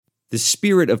The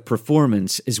spirit of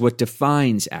performance is what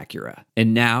defines Acura.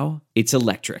 And now, it's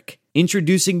electric.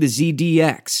 Introducing the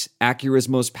ZDX, Acura's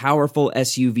most powerful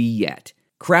SUV yet.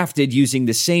 Crafted using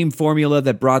the same formula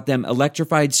that brought them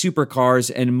electrified supercars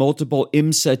and multiple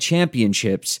IMSA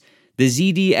championships, the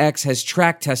ZDX has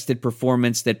track-tested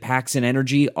performance that packs an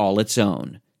energy all its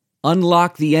own.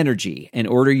 Unlock the energy and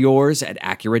order yours at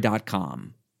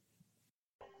Acura.com.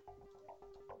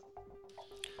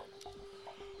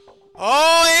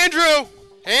 Oh,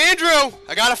 Andrew,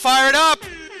 I gotta fire it up.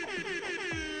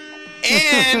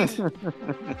 And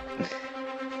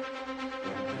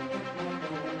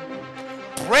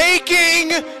breaking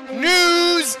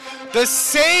news, the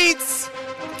Saints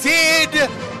did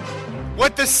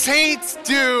what the Saints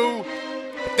do.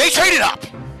 They traded up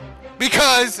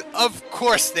because of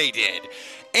course they did.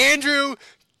 Andrew,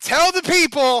 tell the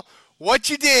people what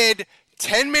you did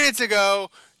 10 minutes ago.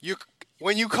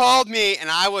 When you called me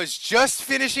and I was just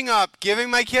finishing up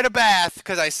giving my kid a bath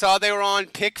because I saw they were on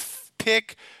pick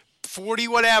 40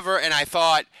 whatever, and I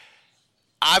thought,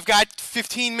 I've got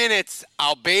 15 minutes.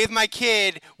 I'll bathe my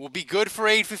kid. We'll be good for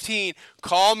 8:15.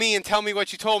 Call me and tell me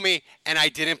what you told me, and I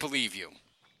didn't believe you.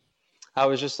 I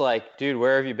was just like, dude,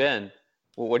 where have you been?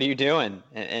 Well, what are you doing?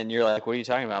 And you're like, what are you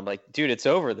talking about? I'm like, dude, it's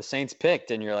over. The Saints picked.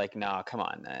 And you're like, no, come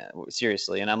on,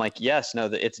 seriously. And I'm like, yes, no,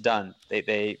 it's done.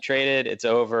 They traded. It's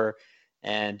over.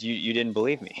 And you didn't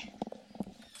believe me.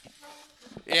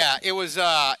 Yeah, it was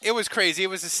crazy.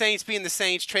 It was the Saints being the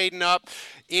Saints, trading up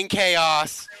in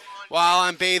chaos while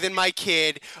I'm bathing my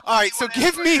kid. All right, so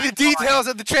give me the details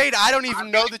of the trade. I don't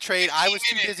even know the trade. I was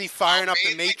too busy firing up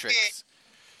the Matrix.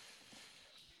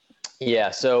 Yeah,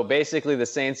 so basically the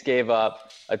Saints gave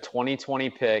up a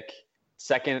 2020 pick,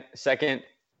 second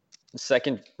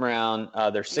round.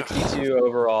 They're 62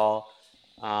 overall.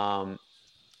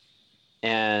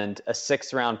 And a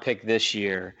 6th round pick this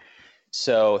year.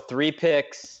 So 3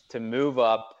 picks to move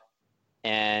up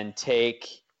and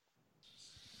take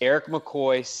Eric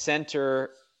McCoy, center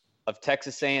of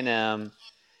Texas A&M.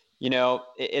 You know,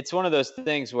 it's one of those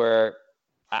things where,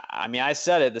 I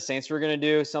said it, the Saints were going to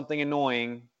do something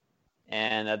annoying,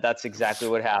 and that's exactly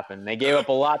what happened. They gave up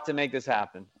a lot to make this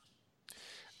happen.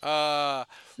 Now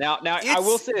I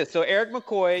will say this. So Eric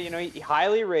McCoy, he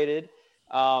highly rated.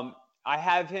 I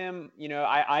have him,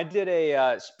 I did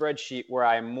a spreadsheet where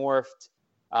I morphed.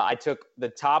 I took the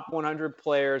top 100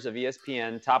 players of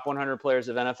ESPN, top 100 players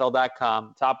of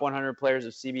NFL.com, top 100 players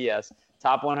of CBS,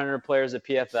 top 100 players of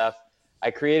PFF. I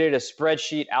created a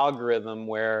spreadsheet algorithm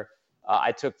where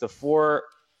I took the 4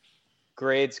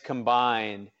 grades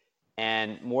combined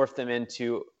and morphed them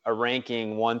into a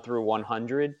ranking 1 through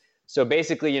 100. So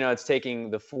basically, it's taking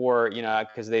the 4,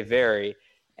 because they vary.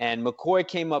 And McCoy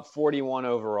came up 41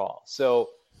 overall. So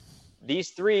these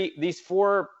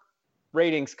 4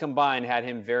 ratings combined had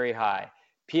him very high.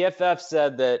 PFF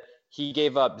said that he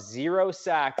gave up 0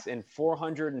 sacks and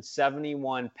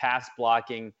 471 pass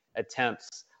blocking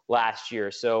attempts last year.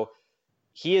 So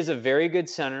he is a very good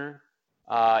center.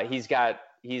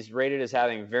 He's rated as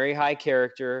having very high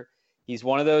character. He's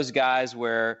one of those guys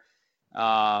where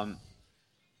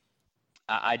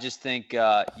I just think,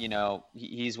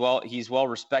 he's well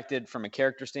respected from a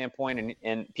character standpoint,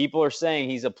 and people are saying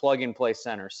he's a plug-and-play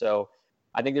center. So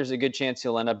I think there's a good chance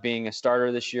he'll end up being a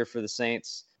starter this year for the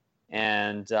Saints.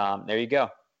 And there you go.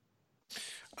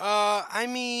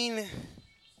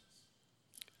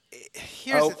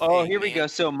 Here we go.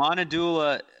 So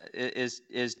Monadula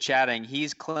is chatting.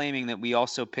 He's claiming that we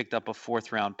also picked up a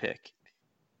 4th-round pick.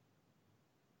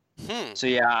 So,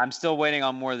 yeah, I'm still waiting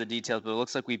on more of the details, but it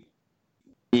looks like we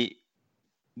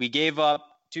gave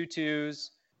up 2 2s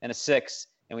and a 6,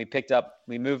 and we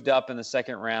moved up in the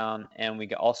 2nd round, and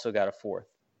we also got a 4th.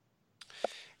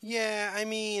 Yeah,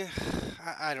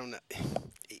 I don't know.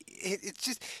 It's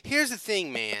just, here's the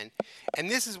thing, man, and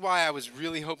this is why I was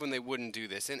really hoping they wouldn't do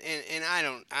this. And I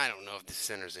don't know if the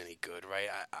center's any good, right?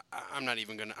 I'm not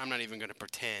even gonna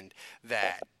pretend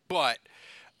that. But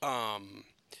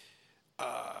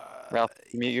Ralph,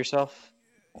 mute yourself.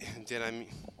 Did I?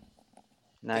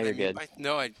 Now you're good.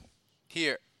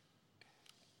 Here.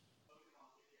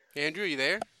 Andrew, you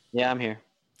there? Yeah, I'm here.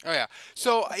 Oh, yeah.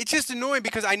 So it's just annoying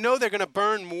because I know they're going to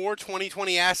burn more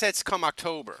 2020 assets come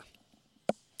October.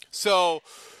 So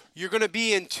you're going to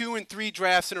be in 2 and 3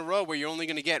 drafts in a row where you're only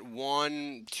going to get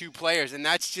 1, 2 players, and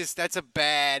that's a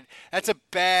bad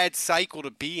cycle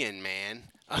to be in, man.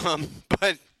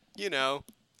 But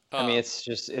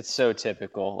it's so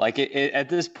typical. Like at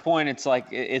this point, it's like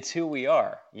it's who we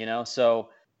are, So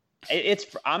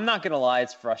I'm not gonna lie,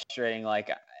 it's frustrating.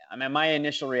 Like, my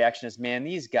initial reaction is, man,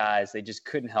 these guys, they just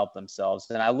couldn't help themselves.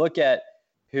 And I look at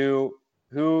who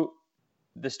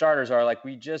the starters are like,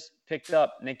 we just picked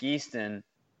up Nick Easton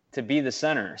to be the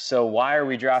center. So why are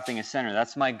we drafting a center?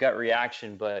 That's my gut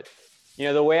reaction. But,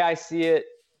 the way I see it,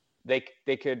 they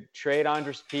could trade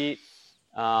Andres Pete.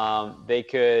 They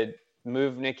could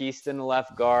move Nick Easton to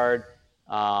left guard.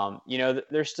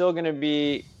 They're still going to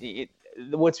be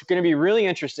what's going to be really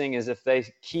interesting is if they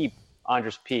keep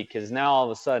Andres Pete, because now all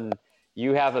of a sudden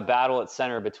you have a battle at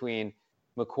center between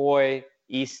McCoy,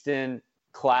 Easton,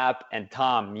 Clapp, and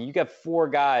Tom. I mean, you got 4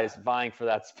 guys vying for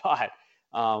that spot,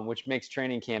 which makes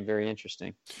training camp very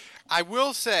interesting. I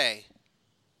will say,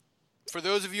 for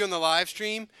those of you on the live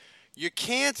stream, you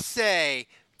can't say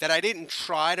that I didn't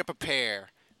try to prepare,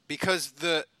 because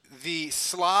the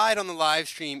slide on the live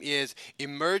stream is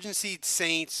emergency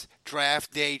Saints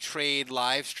draft day trade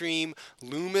live stream.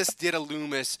 Loomis did a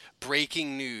Loomis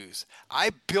breaking news.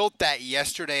 I built that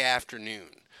yesterday afternoon.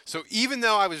 So even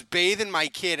though I was bathing my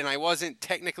kid and I wasn't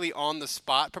technically on the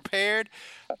spot prepared,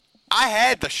 I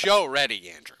had the show ready,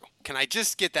 Andrew. Can I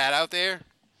just get that out there?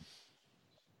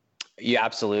 Yeah,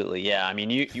 absolutely. Yeah. I mean,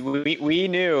 we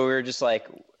knew. We were just like,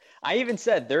 I even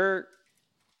said they're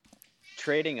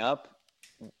trading up.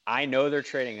 I know they're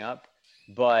trading up,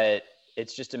 but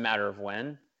it's just a matter of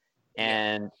when.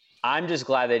 And I'm just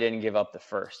glad they didn't give up the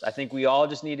first. I think we all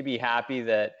just need to be happy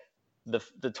that the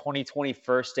 2020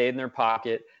 first stayed in their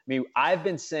pocket. I mean, I've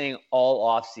been saying all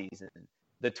offseason,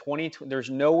 there's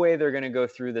no way they're going to go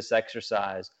through this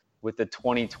exercise with the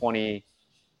 2020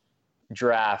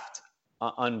 draft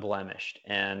unblemished.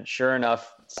 And sure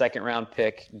enough, second round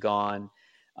pick gone.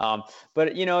 But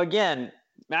again,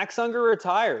 Max Unger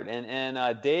retired,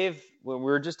 and Dave, when we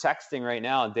were just texting right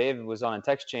now, Dave was on a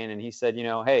text chain, and he said,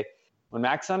 hey, when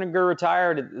Max Unger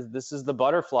retired, this is the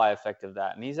butterfly effect of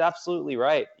that. And he's absolutely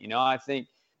right. I think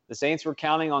the Saints were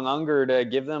counting on Unger to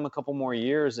give them a couple more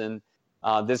years, and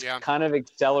this kind of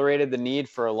accelerated the need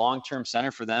for a long-term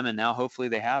center for them, and now hopefully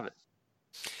they have it.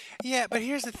 Yeah, but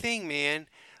here's the thing, man.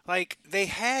 Like, they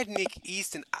had Nick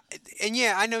Easton, and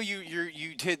I know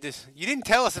you did this. You didn't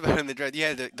tell us about it in the draft. You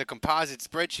had the composite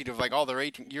spreadsheet of like all the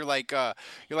rating. You're like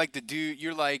the dude.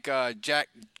 You're like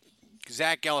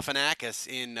Zach Galifianakis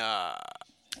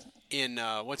in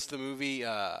what's the movie?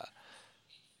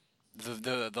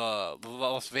 The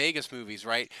Las Vegas movies,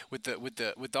 right?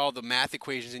 With all the math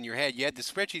equations in your head. You had the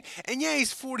spreadsheet. And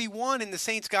he's 41 and the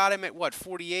Saints got him at what,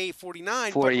 48,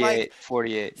 49? 48.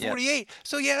 48. Yeah.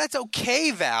 So that's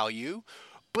okay value.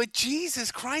 But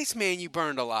Jesus Christ, man, you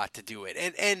burned a lot to do it.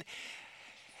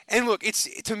 And look, it's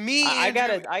to me, I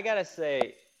gotta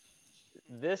say,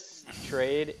 this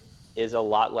trade is a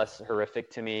lot less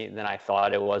horrific to me than I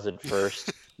thought it was at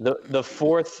first. The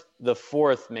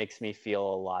fourth makes me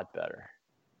feel a lot better.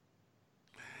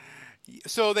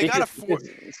 So they got a fourth.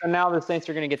 So now the Saints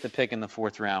are going to get the pick in the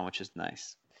 4th round, which is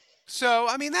nice. So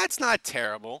I mean, that's not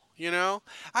terrible,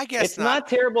 I guess it's not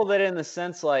terrible that in the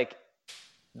sense like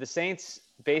the Saints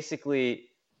basically,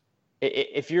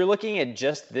 if you're looking at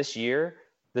just this year,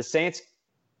 the Saints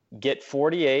get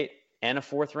 48 and a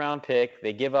 4th round pick.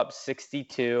 They give up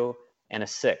 62 and a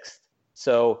 6th.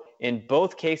 So in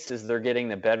both cases, they're getting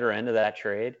the better end of that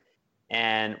trade,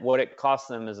 and what it costs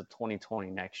them is a 2020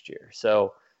 next year.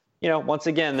 So, once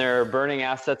again, they're burning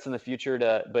assets in the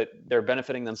future but they're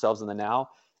benefiting themselves in the now,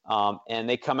 and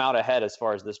they come out ahead as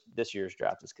far as this year's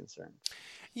draft is concerned.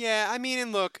 Yeah, I mean,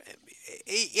 and look,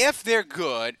 if they're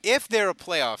good, if they're a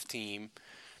playoff team,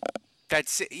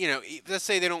 that's let's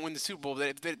say they don't win the Super Bowl,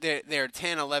 but they're a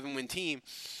 10, 11 win team,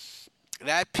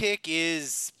 that pick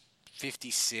is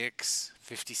 56,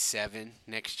 57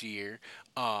 next year.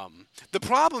 The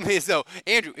problem is, though,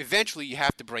 Andrew, eventually you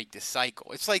have to break this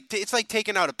cycle. It's like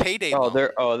taking out a payday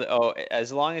loan.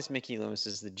 As long as Mickey Loomis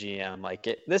is the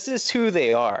GM, this is who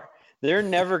they are. They're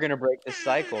never going to break this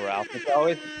cycle, Ralph. It's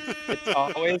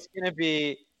always going to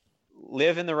be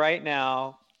live in the right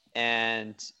now,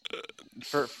 and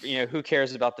for who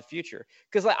cares about the future?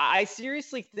 Because I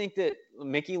seriously think that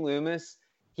Mickey Loomis,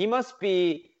 he must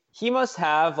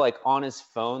have on his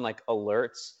phone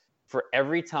alerts for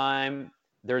every time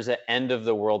there's an end of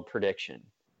the world prediction.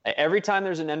 Every time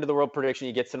there's an end of the world prediction,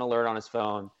 he gets an alert on his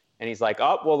phone, and he's like,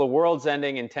 "Oh, well, the world's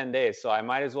ending in 10 days, so I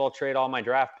might as well trade all my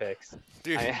draft picks."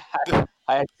 Dude,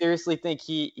 I seriously think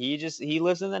he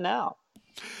lives in the now.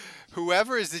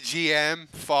 Whoever is the GM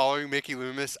following Mickey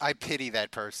Loomis, I pity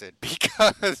that person,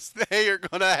 because they are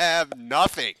going to have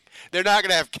nothing. They're not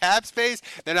going to have cap space.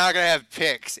 They're not going to have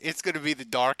picks. It's going to be the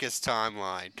darkest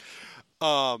timeline.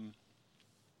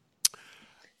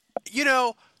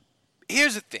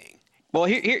 Here's the thing. Well,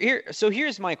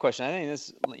 here's my question. I think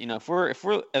this, if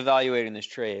we're evaluating this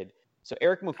trade, so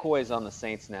Eric McCoy is on the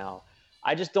Saints now.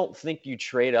 I just don't think you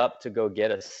trade up to go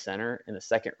get a center in the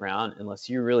second round unless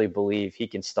you really believe he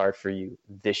can start for you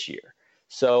this year.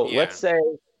 So let's say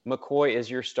McCoy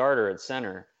is your starter at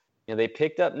center. They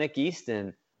picked up Nick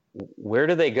Easton. Where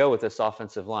do they go with this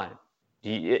offensive line?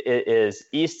 Is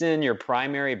Easton your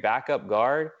primary backup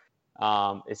guard?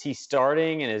 Is he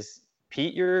starting, and is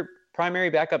Pete your primary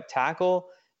backup tackle?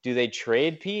 Do they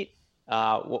trade Pete?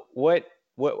 What?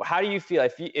 How do you feel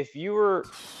if you were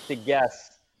to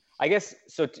guess? I guess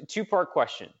so. Two-part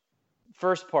question.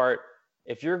 First part: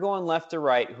 if you're going left to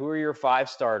right, who are your 5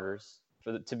 starters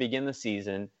to begin the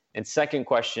season? And second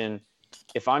question: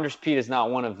 if Andres Pete is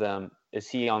not one of them, is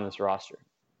he on this roster?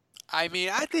 I mean,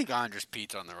 I think Andres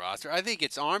Pete's on the roster. I think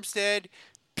it's Armstead,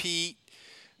 Pete,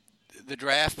 the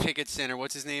draft pick at center.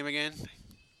 What's his name again?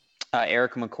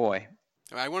 Eric McCoy.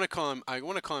 I want to call him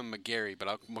McGarry,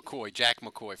 but McCoy, Jack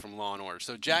McCoy from Law and Order.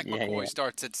 So Jack McCoy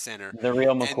starts at center. The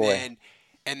real McCoy.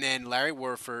 And then Larry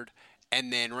Warford,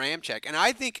 and then Ramczyk. And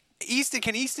I think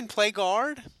can Easton play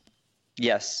guard?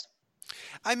 Yes.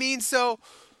 I mean, so,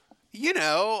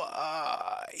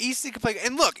 Easton can play.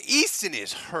 And look, Easton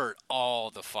is hurt all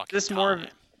the fucking time.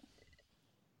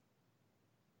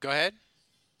 Go ahead.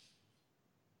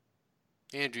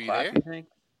 Andrew, you there?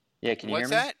 Yeah, can you hear me? What's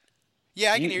that?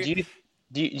 Yeah, I can hear you.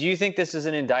 Do you think this is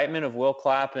an indictment of Will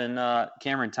Clapp and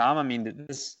Cameron Tom? I mean,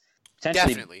 this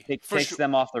potentially takes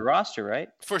them off the roster, right?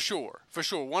 For sure.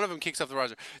 One of them kicks off the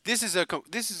roster. This is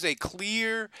a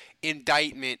clear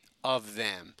indictment of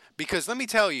them, because let me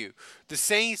tell you, the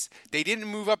Saints, they didn't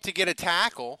move up to get a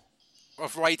tackle, a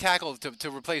right tackle to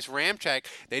replace Ramczyk.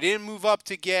 They didn't move up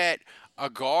to get a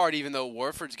guard, even though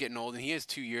Warford's getting old and he has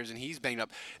 2 years and he's banged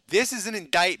up. This is an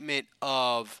indictment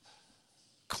of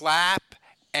Clapp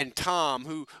and Tom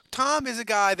is a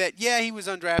guy that, he was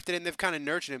undrafted and they've kind of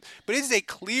nurtured him, but it is a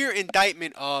clear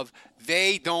indictment of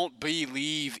they don't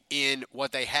believe in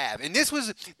what they have. And this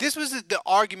was the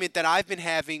argument that I've been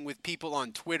having with people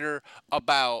on Twitter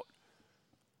about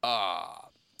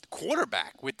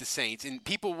quarterback with the Saints, and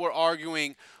people were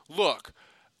arguing, look,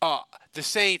 the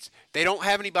Saints, they don't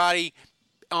have anybody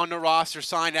on the roster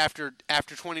signed after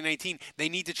 2019. They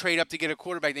need to trade up to get a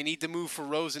quarterback. They need to move for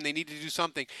Rosen. They need to do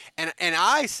something. And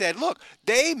I said, look,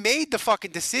 they made the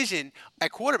fucking decision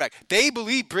at quarterback. They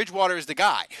believe Bridgewater is the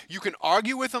guy. You can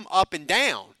argue with them up and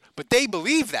down, but they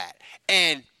believe that.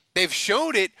 And they've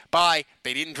showed it by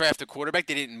they didn't draft a quarterback.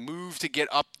 They didn't move to get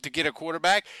up to get a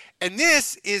quarterback. And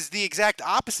this is the exact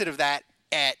opposite of that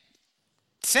at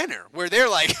center, where they're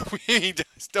like, we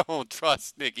just don't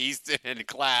trust Nick Easton and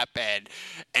Clapp and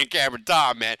Cameron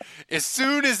Tom, man. As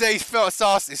soon as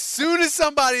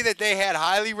somebody that they had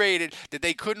highly rated that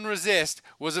they couldn't resist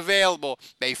was available,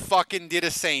 they fucking did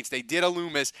a Saints, they did a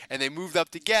Loomis, and they moved up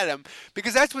to get him,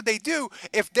 because that's what they do.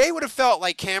 If they would have felt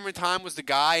like Cameron Tom was the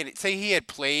guy, and say he had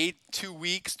played 2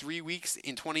 weeks, 3 weeks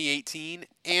in 2018,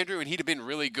 Andrew, and he'd have been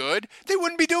really good, they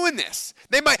wouldn't be doing this.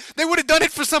 They would have done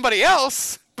it for somebody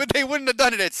else, but they wouldn't have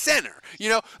done it at center.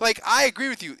 I agree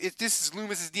with you. This is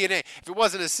Loomis's DNA. If it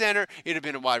wasn't a center, it'd have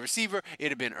been a wide receiver.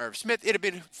 It'd have been Irv Smith. It'd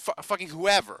have been fucking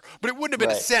whoever. But it wouldn't have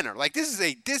been a center.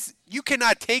 You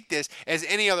cannot take this as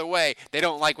any other way. They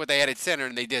don't like what they had at center,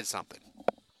 and they did something.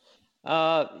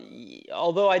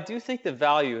 Although I do think the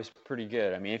value is pretty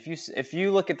good. I mean, if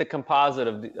you look at the composite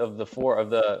of the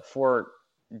four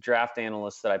draft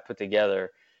analysts that I put together,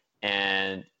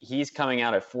 and he's coming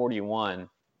out at 41.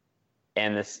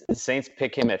 And the Saints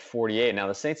pick him at 48. Now,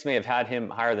 the Saints may have had him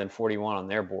higher than 41 on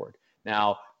their board.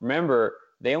 Now, remember,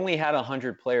 they only had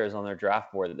 100 players on their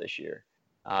draft board this year.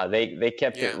 They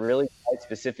kept it really tight,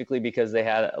 specifically because they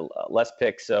had less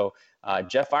picks. So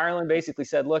Jeff Ireland basically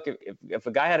said, look, if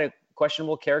a guy had a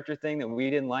questionable character thing that we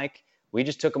didn't like, we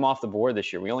just took him off the board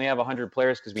this year. We only have 100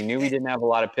 players because we knew we didn't have a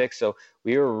lot of picks. So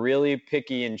we were really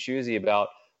picky and choosy about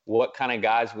what kind of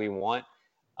guys we want.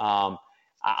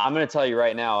 I'm going to tell you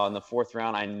right now, in the 4th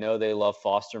round, I know they love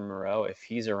Foster Moreau. If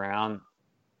he's around,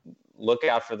 look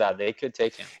out for that. They could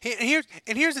take him.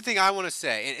 Here's the thing I want to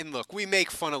say. And look, we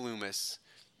make fun of Loomis,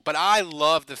 but I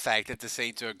love the fact that the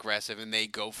Saints are aggressive and they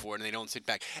go for it and they don't sit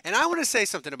back. And I want to say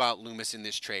something about Loomis in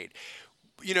this trade.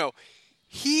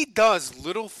 He does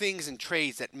little things in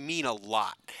trades that mean a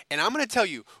lot. And I'm going to tell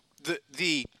you,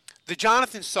 the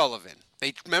Jonathan Sullivan,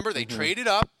 they traded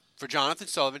up for Jonathan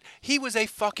Sullivan. He was a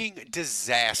fucking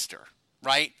disaster,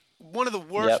 right? One of the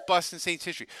worst busts in Saints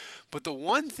history. But the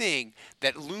one thing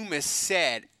that Loomis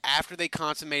said after they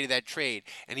consummated that trade,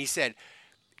 and he said,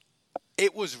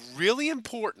 it was really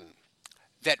important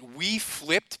that we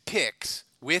flipped picks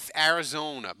with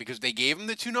Arizona because they gave him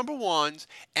the 2 number 1s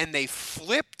and they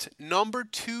flipped number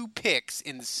 2 picks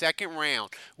in the second round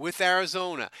with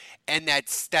Arizona. And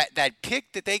that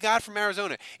pick that they got from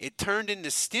Arizona, it turned into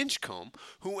Stinchcomb,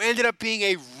 who ended up being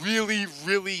a really,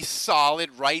 really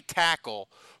solid right tackle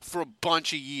for a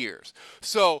bunch of years.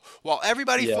 So while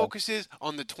everybody focuses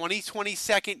on the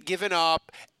 2022nd giving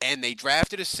up and they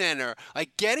drafted a center,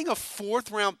 like getting a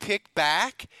 4th round pick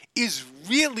back is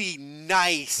really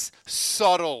nice,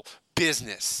 subtle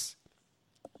business.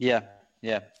 Yeah.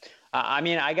 I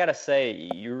mean, I got to say,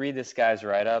 you read this guy's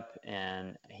write-up,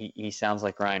 and he sounds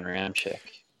like Ryan Ramczyk.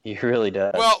 He really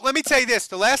does. Well, let me tell you this.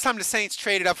 The last time the Saints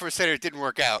traded up for a center, it didn't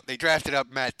work out. They drafted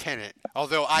up Matt Tennant.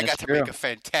 Although I got to make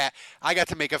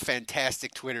a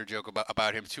fantastic Twitter joke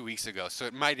about him 2 weeks ago, so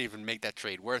it might even make that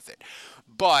trade worth it.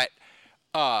 But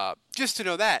just to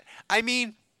know that, I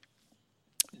mean,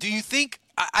 do you think?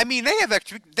 I mean, they're going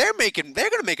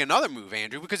to make another move,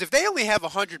 Andrew, because if they only have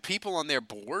 100 people on their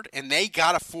board and they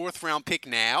got a 4th round pick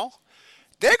now,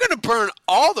 they're going to burn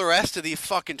all the rest of the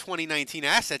fucking 2019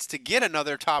 assets to get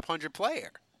another top 100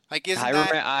 player. Like,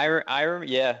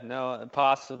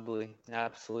 possibly,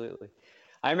 absolutely.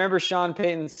 I remember Sean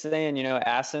Payton saying,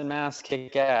 ass and mask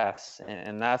kick ass,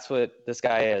 and that's what this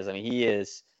guy is. I mean, he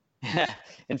is.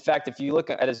 In fact, if you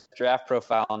look at his draft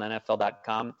profile on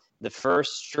NFL.com, the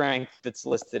first strength that's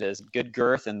listed is good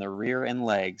girth in the rear and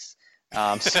legs.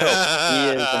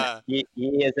 So he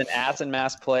is an ass and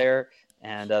mask player.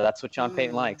 And that's what Sean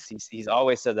Payton likes. He's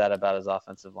always said that about his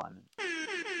offensive linemen.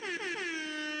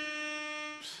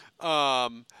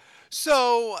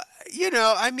 So,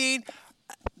 I mean,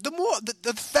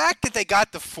 the fact that they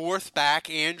got the 4th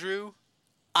back, Andrew,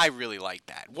 I really like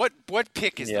that. What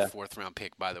pick is the 4th round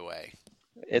pick, by the way?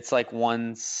 It's like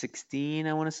 116,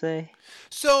 I want to say.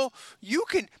 So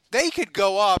they could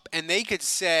go up and they could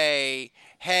say,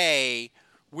 hey,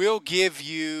 we'll give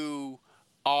you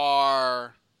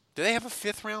our... Do they have a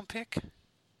 5th round pick?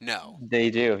 No. They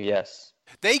do, yes.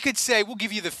 They could say, we'll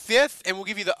give you the 5th and we'll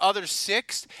give you the other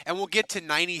 6th and we'll get to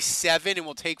 97 and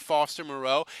we'll take Foster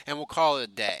Moreau and we'll call it a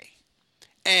day.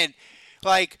 And,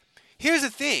 here's the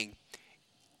thing.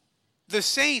 The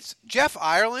Saints, Jeff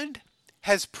Ireland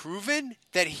has proven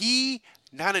that he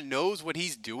kind of knows what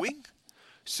he's doing.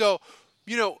 So,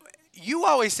 you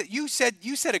always said, you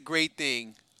said a great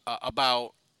thing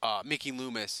about Mickey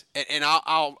Loomis, and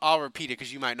I'll repeat it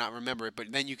because you might not remember it,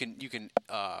 but then you can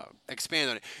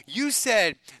expand on it. You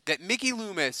said that Mickey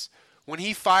Loomis, when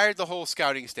he fired the whole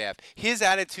scouting staff, his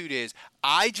attitude is,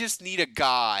 I just need a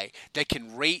guy that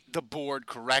can rate the board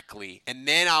correctly, and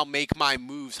then I'll make my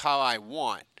moves how I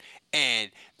want.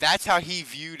 And that's how he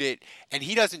viewed it. And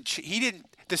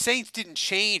the Saints didn't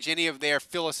change any of their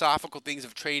philosophical things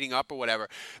of trading up or whatever.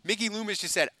 Mickey Loomis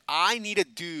just said, I need a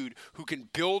dude who can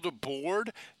build a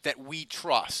board that we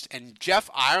trust. And Jeff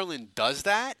Ireland does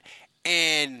that.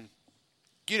 And,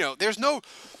 there's no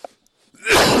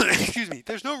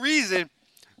there's no reason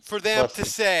for them to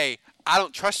say, I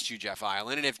don't trust you, Jeff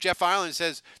Ireland. And if Jeff Ireland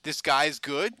says this guy's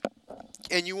good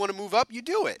and you want to move up, you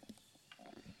do it.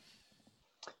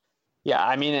 Yeah,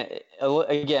 I mean,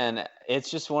 again,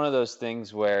 it's just one of those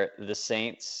things where the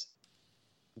Saints,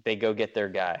 they go get their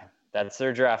guy. That's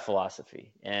their draft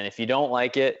philosophy. And if you don't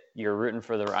like it, you're rooting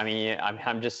for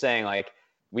I'm just saying,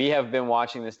 we have been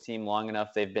watching this team long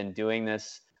enough. They've been doing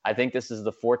this. I think this is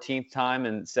the 14th time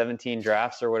in 17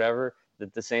 drafts or whatever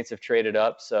that the Saints have traded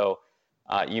up. So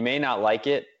you may not like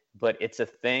it, but it's a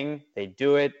thing. They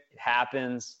do it. It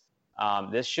happens.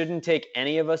 This shouldn't take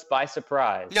any of us by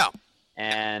surprise. No.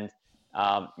 And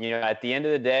at the end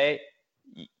of the day,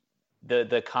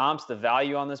 the comps, the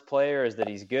value on this player is that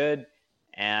he's good.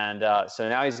 And so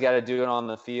now he's got to do it on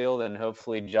the field and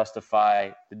hopefully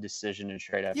justify the decision to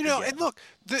trade after. And look,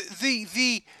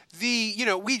 we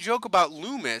joke about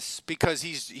Loomis because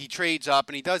he trades up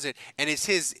and he does it, and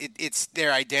it's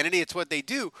their identity, it's what they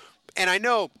do. And I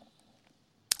know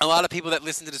a lot of people that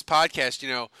listen to this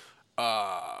podcast,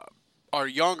 are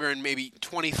younger and maybe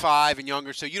 25 and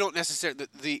younger, so you don't necessarily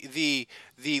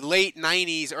the late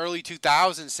 90s, early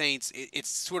 2000s Saints. It's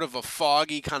sort of a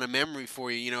foggy kind of memory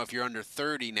for you, if you're under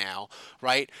 30 now,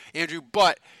 right, Andrew?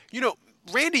 But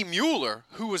Randy Mueller,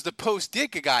 who was the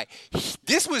post-Ditka guy,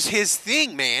 this was his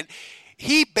thing, man.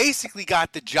 He basically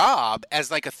got the job as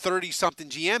like a 30-something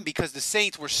GM because the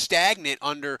Saints were stagnant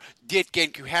under Ditka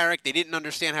and Kuharich. They didn't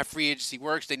understand how free agency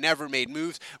works. They never made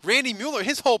moves. Randy Mueller,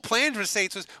 his whole plan for the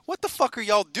Saints was, what the fuck are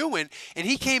y'all doing? And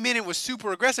he came in and was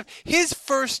super aggressive. His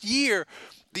first year,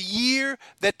 the year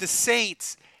that the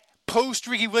Saints,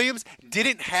 post-Ricky Williams,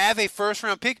 didn't have a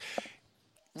first-round pick,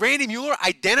 Randy Mueller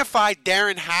identified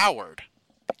Darren Howard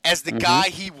as the guy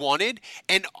he wanted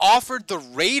and offered the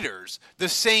Raiders, the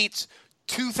Saints,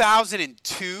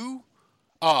 2002,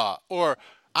 the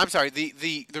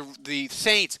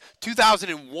Saints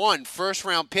 2001 first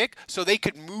round pick so they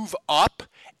could move up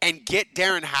and get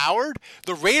Darren Howard.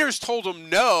 The Raiders told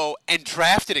him no and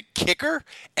drafted a kicker,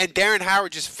 and Darren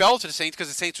Howard just fell to the Saints because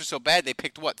the Saints were so bad. They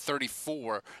picked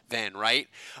 34 then, right?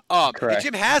 Correct. And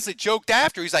Jim Haslett joked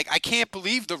after. He's like, I can't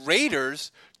believe the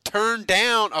Raiders turned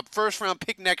down a first-round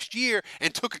pick next year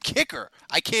and took a kicker.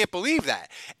 I can't believe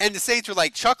that. And the Saints were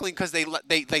like chuckling because they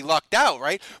lucked out,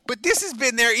 right? But this has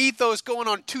been their ethos going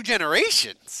on 2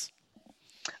 generations.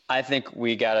 I think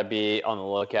we got to be on the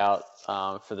lookout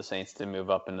for the Saints to move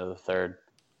up into the third.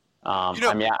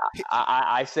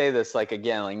 I say this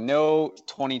no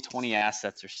 2020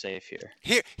 assets are safe here.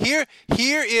 Here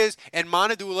is, and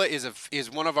Monadula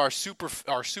is one of our super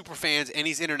fans, and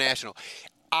he's international.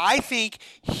 I think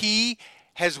he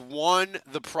has won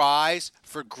the prize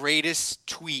for greatest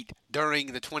tweet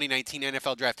during the 2019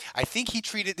 NFL Draft. I think he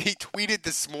tweeted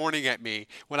this morning at me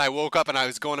when I woke up and I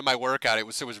was going to my workout. It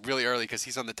was really early because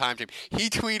he's on the time frame. He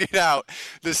tweeted out,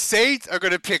 the Saints are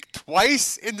going to pick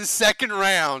twice in the second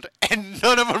round, and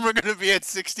none of them are going to be at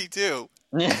 62.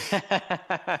 Well,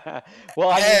 I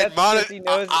mean, that's he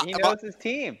knows his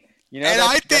team. You know, and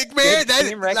I think, man, that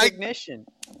team recognition.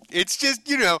 It's just,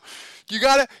 you gotta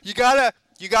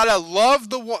love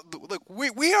the one. Look,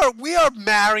 we are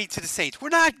married to the Saints. We're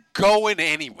not going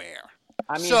anywhere.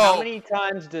 I mean, how many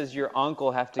times does your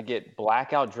uncle have to get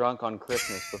blackout drunk on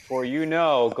Christmas before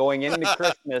going into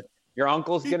Christmas, your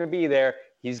uncle's gonna be there.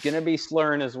 He's gonna be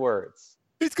slurring his words.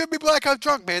 He's gonna be blackout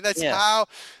drunk, man. That's how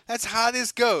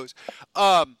this goes.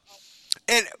 But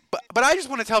I just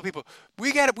want to tell people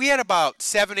we had about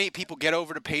 7-8 people get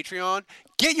over to Patreon.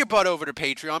 Get your butt over to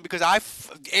Patreon because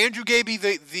Andrew gave me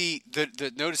the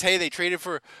notice. Hey, they traded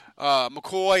for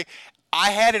McCoy.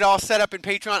 I had it all set up in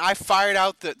Patreon. I fired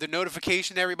out the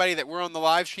notification to everybody that we're on the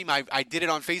live stream. I did it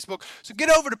on Facebook. So get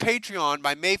over to Patreon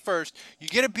by May 1st. You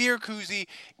get a beer koozie.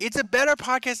 It's a better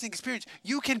podcasting experience.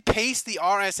 You can paste the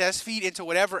RSS feed into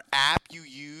whatever app you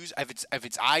use, if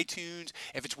it's iTunes,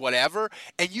 if it's whatever,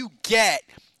 and you get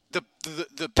the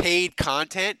paid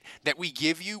content that we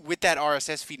give you with that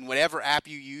RSS feed in whatever app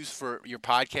you use for your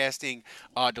podcasting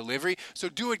delivery. So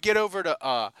do it. Get over to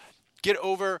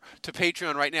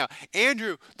Patreon right now.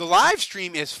 Andrew, the live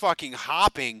stream is fucking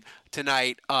hopping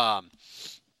tonight. And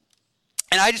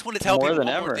I just want to tell people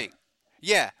one more thing.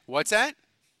 Yeah, what's that?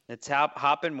 It's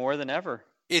hopping more than ever.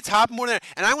 It's hopping more than ever.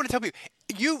 And I want to tell people,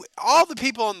 all the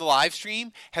people on the live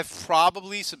stream have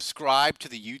probably subscribed to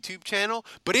the YouTube channel.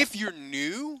 But if you're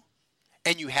new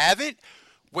and you haven't,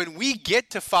 when we get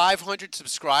to 500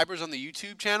 subscribers on the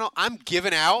YouTube channel, I'm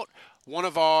giving out one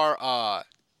of our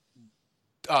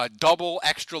double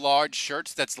extra large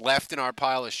shirts that's left in our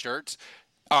pile of shirts.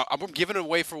 I'm giving it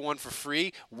away for one for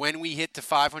free when we hit to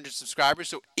 500 subscribers.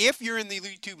 So if you're in the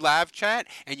YouTube live chat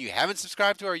and you haven't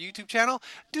subscribed to our YouTube channel,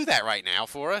 do that right now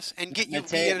for us and get you.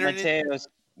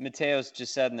 Mateos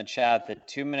just said in the chat that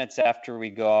 2 minutes after we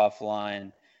go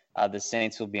offline, the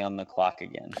Saints will be on the clock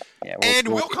again. Yeah,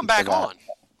 we'll come back on.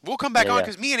 We'll come back on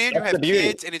because me and Andrew have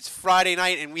kids and it's Friday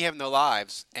night and we have no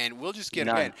lives and we'll just get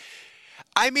them in.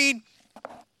 I mean,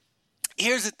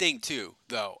 here's the thing too,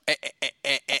 though,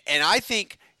 and I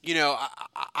think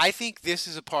I think this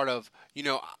is a part of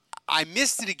I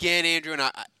missed it again, Andrew, and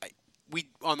we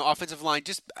on the offensive line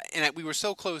we were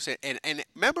so close and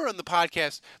remember on the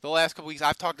podcast the last couple weeks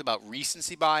I've talked about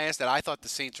recency bias that I thought the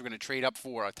Saints were going to trade up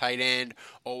for a tight end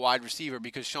or wide receiver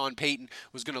because Sean Payton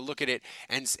was going to look at it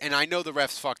and I know the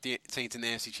refs fucked the Saints in the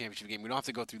NFC Championship game. We don't have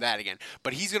to go through that again,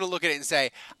 but he's going to look at it and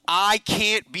say, I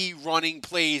can't be running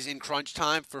plays in crunch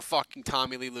time for fucking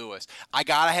Tommy Lee Lewis. I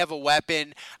got to have a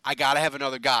weapon. I got to have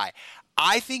another guy.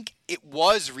 I think it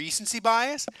was recency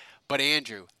bias. But,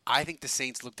 Andrew, I think the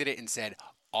Saints looked at it and said,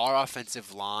 our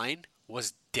offensive line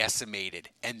was decimated.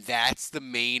 And that's the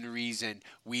main reason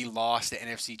we lost the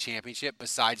NFC Championship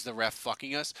besides the ref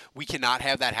fucking us. We cannot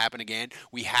have that happen again.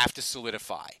 We have to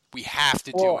solidify. We have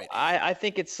to do it. I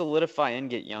think it's solidify and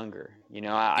get younger.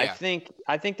 I think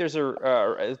there's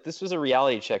this was a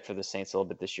reality check for the Saints a little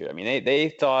bit this year. I mean, they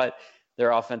thought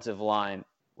their offensive line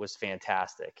was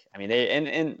fantastic. I mean,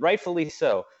 and rightfully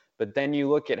so. But then you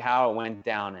look at how it went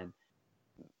down and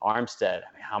Armstead,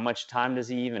 I mean, how much time does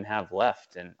he even have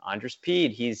left? And Andres Pede,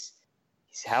 he's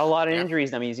had a lot of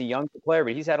injuries. I mean, he's a young player,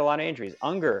 but he's had a lot of injuries.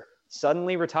 Unger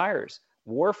suddenly retires.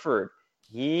 Warford,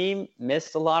 he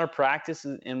missed a lot of practice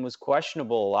and was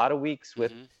questionable a lot of weeks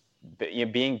with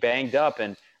being banged up.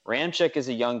 And Ramczyk is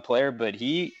a young player, but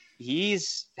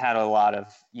he's had a lot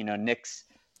of nicks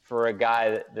for a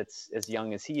guy that's as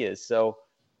young as he is. So,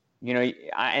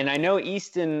 I know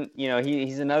Easton,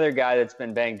 he's another guy that's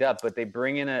been banged up, but they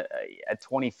bring in at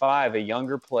 25, a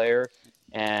younger player,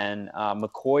 and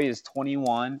McCoy is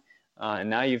 21. And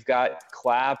now you've got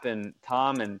Clapp and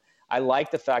Tom, and I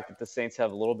like the fact that the Saints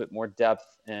have a little bit more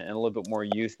depth and a little bit more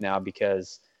youth now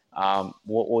because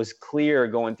what was clear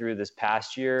going through this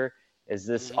past year is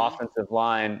this offensive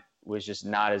line was just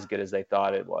not as good as they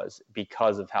thought it was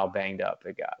because of how banged up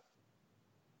it got.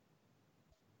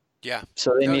 Yeah.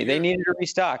 So they needed to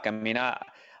restock. I mean,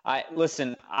 I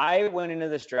listen, I went into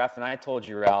this draft and I told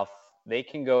you, Ralph, they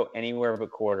can go anywhere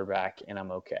but quarterback and I'm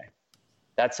okay.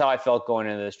 That's how I felt going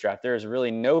into this draft. There is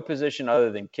really no position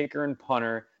other than kicker and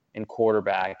punter and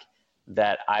quarterback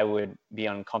that I would be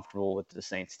uncomfortable with the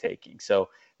Saints taking. So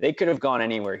they could have gone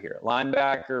anywhere here.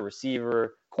 Linebacker,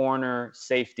 receiver, corner,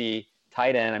 safety,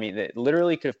 tight end. I mean, they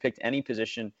literally could have picked any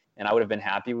position and I would have been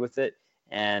happy with it.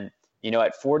 And,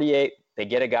 at 48, they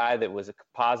get a guy that was a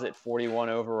composite 41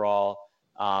 overall.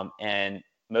 And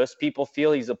most people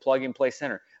feel he's a plug-and-play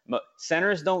center.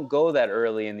 Centers don't go that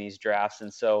early in these drafts.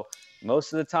 And so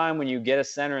most of the time when you get a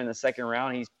center in the second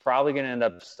round, he's probably going to end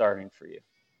up starting for you.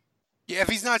 Yeah, if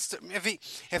he's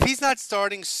not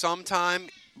starting sometime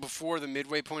before the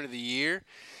midway point of the year,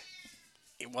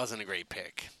 it wasn't a great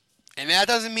pick. And that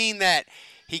doesn't mean that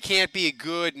he can't be a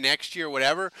good next year or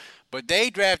whatever, but they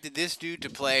drafted this dude to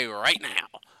play right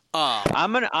now.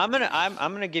 I'm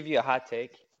gonna give you a hot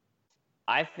take.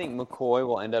 I think McCoy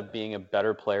will end up being a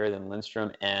better player than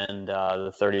Lindstrom and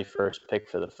the 31st pick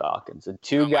for the Falcons. The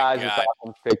two guys the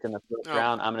Falcons picked in the first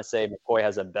round, I'm going to say McCoy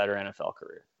has a better NFL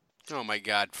career. Oh my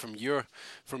God! From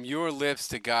your lips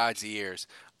to God's ears.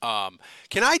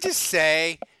 Can I just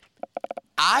say,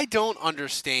 I don't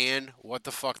understand what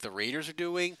the fuck the Raiders are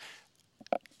doing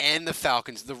and the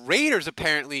Falcons. The Raiders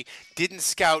apparently didn't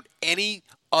scout any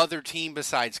other team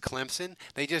besides Clemson.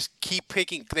 They just keep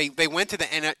picking. They went to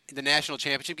the national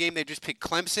championship game. They just picked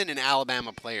Clemson and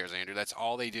Alabama players, Andrew. That's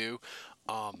all they do.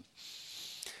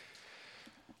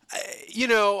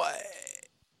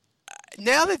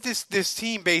 Now that this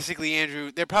team basically,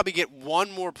 Andrew, they'll probably get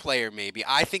one more player maybe.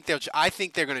 I think they're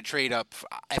going to trade up.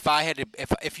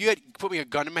 If you had put me a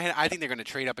gun in my head, I think they're going to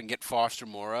trade up and get Foster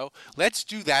Moreau. Let's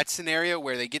do that scenario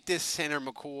where they get this center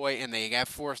McCoy and they have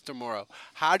Foster Moreau.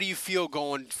 How do you feel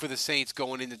going for the Saints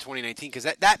going into 2019?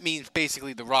 Because that means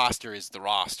basically the roster is the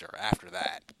roster after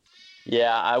that.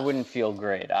 Yeah, I wouldn't feel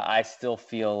great. I still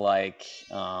feel like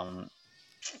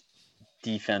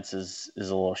defense is a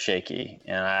little shaky,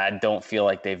 and I don't feel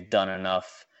like they've done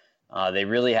enough. They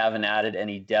really haven't added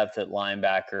any depth at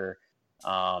linebacker.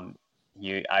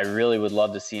 I really would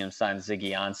love to see him sign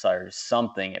Ziggy Ansah or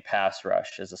something at pass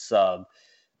rush as a sub.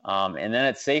 And then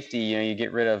at safety, you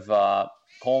get rid of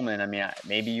Coleman. I mean,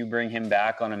 maybe you bring him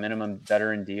back on a minimum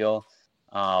veteran deal,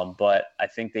 but I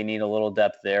think they need a little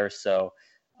depth there. So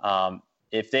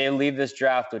if they leave this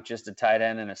draft with just a tight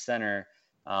end and a center,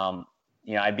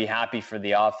 I'd be happy for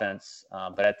the offense,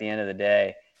 but at the end of the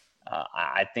day,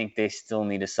 I think they still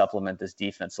need to supplement this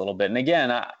defense a little bit. And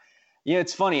again,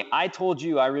 it's funny. I told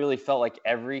you I really felt like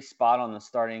every spot on the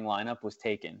starting lineup was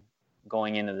taken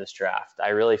going into this draft. I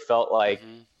really felt like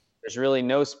there's really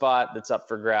no spot that's up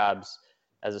for grabs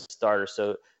as a starter.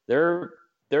 So they're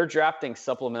drafting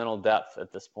supplemental depth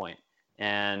at this point,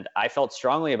 and I felt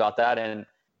strongly about that. And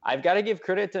I've got to give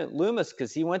credit to Loomis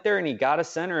because he went there and he got a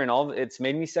center, and it's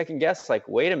made me second guess. Like,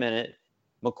 wait a minute,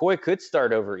 McCoy could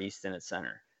start over Easton at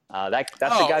center. That's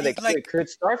the guy that could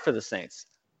start for the Saints.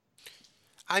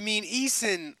 I mean,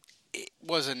 Easton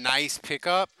was a nice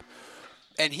pickup,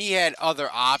 and he had other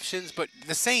options. But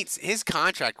the Saints, his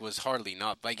contract was hardly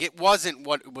enough. Like, it wasn't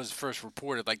what was first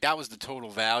reported. Like, that was the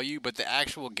total value, but the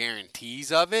actual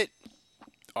guarantees of it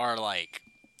are like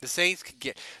the Saints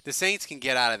can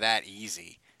get out of that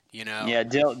easy. Yeah,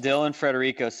 Dylan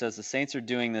Frederico says the Saints are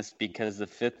doing this because the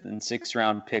 5th and 6th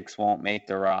round picks won't make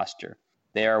the roster.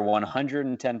 They are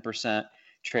 110%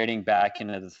 trading back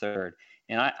into the 3rd.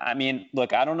 And I mean,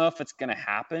 look, I don't know if it's going to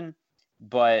happen,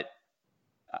 but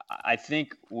I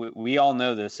think we all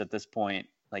know this at this point.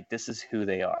 Like, this is who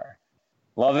they are.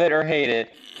 Love it or hate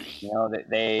it,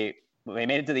 they made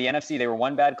it to the NFC. They were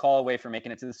one bad call away from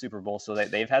making it to the Super Bowl, so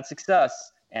they've had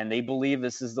success. And they believe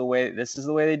this is the way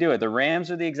they do it. The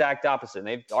Rams are the exact opposite. And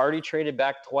they've already traded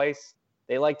back twice.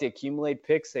 They like to accumulate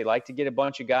picks. They like to get a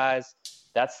bunch of guys.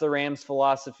 That's the Rams'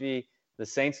 philosophy. The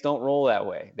Saints don't roll that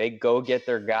way. They go get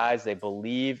their guys. They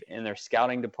believe in their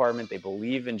scouting department. They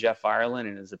believe in Jeff Ireland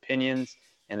and his opinions,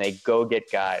 and they go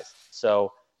get guys.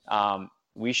 So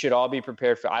we should all be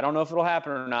prepared for. I don't know if it'll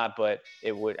happen or not, but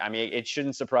it would. I mean, it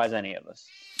shouldn't surprise any of us.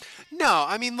 No,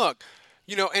 I mean, look.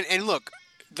 and look,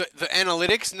 the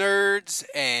analytics nerds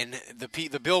and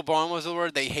the Bill Barnwell's of the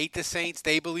word, they hate the Saints.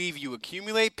 They believe you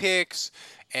accumulate picks,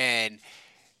 and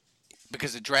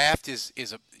because the draft is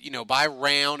by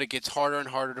round, it gets harder and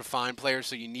harder to find players,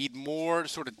 so you need more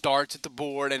sort of darts at the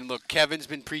board. And look, Kevin's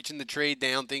been preaching the trade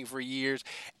down thing for years,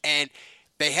 and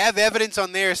they have evidence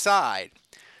on their side.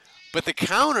 But the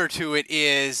counter to it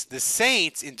is the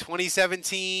Saints in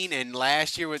 2017 and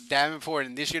last year with Davenport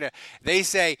and this year, they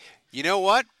say, you know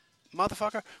what,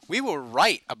 motherfucker, we were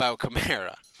right about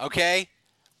Kamara, okay?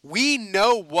 We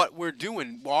know what we're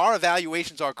doing. Our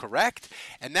evaluations are correct,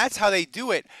 and that's how they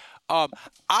do it.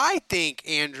 I think,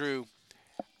 Andrew,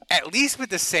 at least with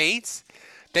the Saints,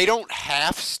 they don't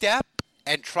half-step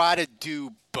and try to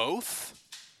do both.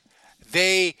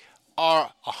 They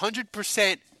are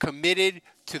 100% committed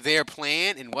to their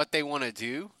plan and what they want to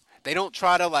do. They don't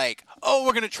try to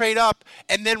we're going to trade up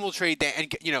and then we'll trade down.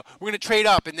 And, we're going to trade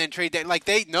up and then trade down.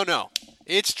 No.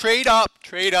 It's trade up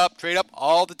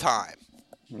all the time.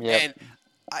 Yep. And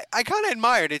I kind of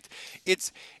admired it.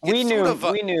 We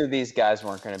knew these guys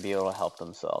weren't going to be able to help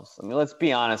themselves. I mean, let's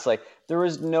be honest. There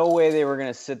was no way they were going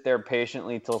to sit there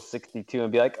patiently till 62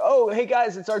 and be like, "Oh, hey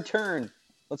guys, it's our turn.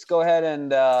 Let's go ahead and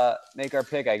make our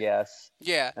pick." I guess.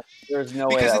 Yeah. There's no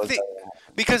way that was going to happen.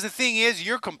 Because the thing is,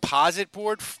 your composite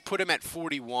board put him at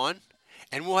 41,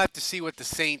 and we'll have to see what the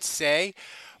Saints say.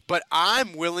 But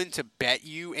I'm willing to bet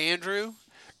you, Andrew,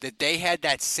 that they had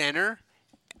that center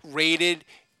rated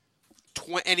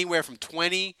anywhere from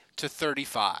 20 to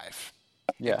 35.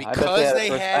 Yeah, because I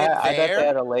bet they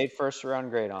had a late first-round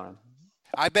grade on him.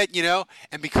 I bet,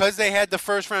 and because they had the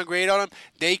first-round grade on him,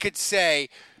 they could say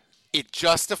it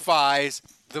justifies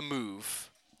the move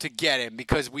to get him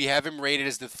because we have him rated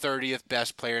as the 30th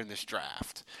best player in this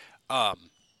draft.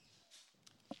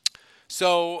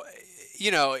 So,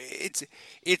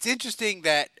 it's interesting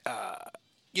that,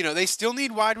 they still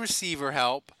need wide receiver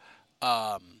help.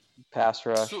 Pass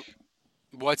rush. So,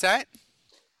 what's that?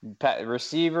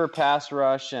 Receiver, pass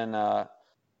rush, and I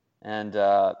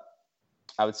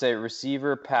would say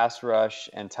receiver, pass rush,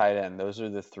 and tight end. Those are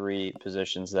the three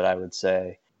positions that I would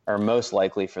say are most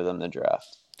likely for them to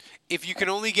draft. If you can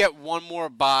only get one more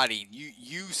body,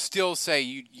 you still say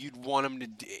you'd want them to.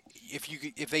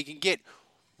 If they can get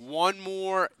one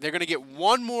more, they're going to get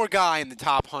one more guy in the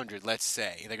top 100. Let's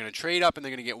say they're going to trade up and they're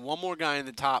going to get one more guy in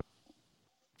the top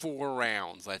 4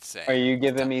 rounds. Let's say. Are you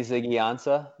giving me Ziggy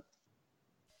Ansah?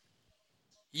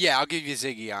 Yeah, I'll give you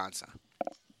Ziggy Ansah.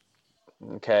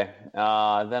 Okay,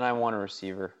 then I want a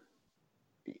receiver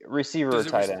or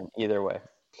tight end, either way.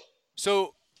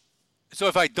 So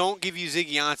if I don't give you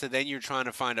Ziggy Ansah, then you're trying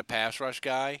to find a pass rush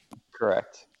guy?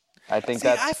 Correct. I think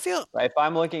if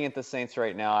I'm looking at the Saints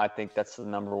right now, I think that's the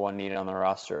number one need on the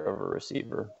roster over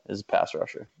receiver is a pass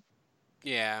rusher.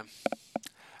 Yeah.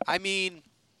 I mean,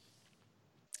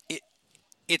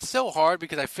 it's so hard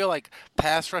because I feel like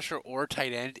pass rusher or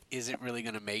tight end isn't really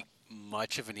going to make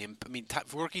much of an impact. I mean,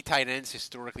 rookie tight ends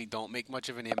historically don't make much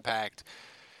of an impact.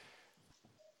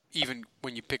 Even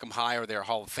when you pick them high or they're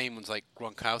Hall of Fame ones like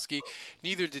Gronkowski,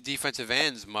 neither do defensive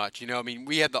ends much. I mean,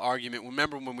 we had the argument.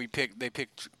 Remember when they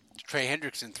picked Trey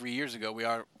Hendrickson 3 years ago? We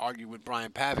argued with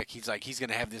Brian Pavick. He's like, he's going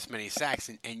to have this many sacks,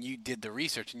 and you did the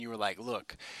research, and you were like,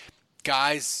 look,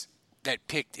 guys that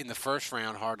picked in the first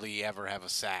round hardly ever have a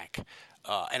sack.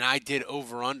 And I did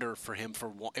over/under for him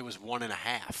it was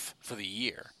 1.5 for the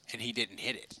year, and he didn't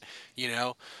hit it.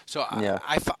 So yeah.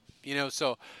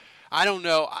 So I don't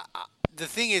know. The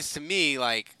thing is, to me,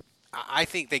 I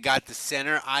think they got the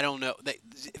center. I don't know.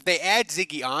 If they add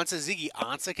Ziggy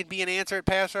Ansah could be an answer at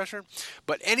pass rusher.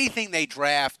 But anything they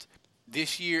draft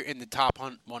this year in the top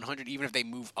 100, even if they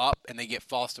move up and they get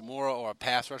Foster Moore or a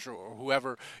pass rusher or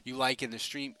whoever you like in the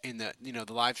stream, the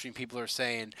live stream, people are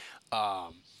saying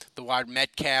the wide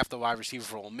Metcalf, the wide receiver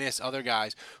for Ole Miss, other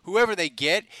guys, whoever they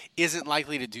get isn't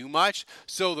likely to do much.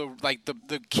 So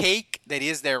the cake that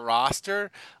is their roster,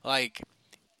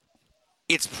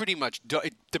 it's pretty much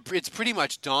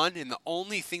done, and the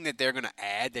only thing that they're going to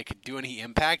add that could do any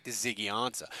impact is Ziggy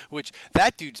Ansah, which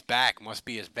that dude's back must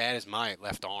be as bad as my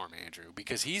left arm, Andrew,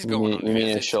 because he's going on you mean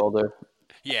his shoulder?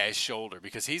 Yeah, his shoulder,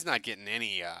 because he's not getting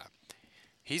any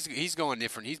he's going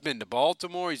different. He's been to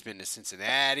Baltimore, he's been to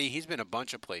Cincinnati, he's been a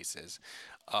bunch of places.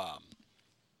 Let's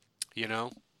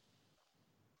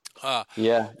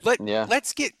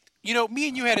get, me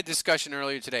and you had a discussion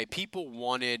earlier today. People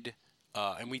wanted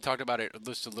and we talked about it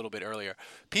just a little bit earlier.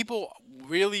 People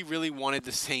really, really wanted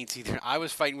the Saints. Either I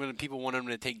was fighting with them. People wanted them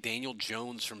to take Daniel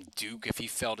Jones from Duke if he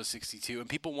fell to 62, and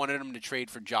people wanted him to trade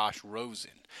for Josh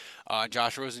Rosen.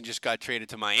 Josh Rosen just got traded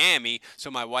to Miami,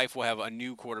 so my wife will have a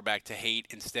new quarterback to hate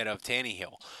instead of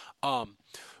Tannehill.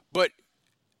 But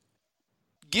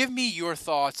give me your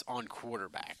thoughts on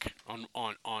quarterback,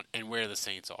 on and where the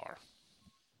Saints are.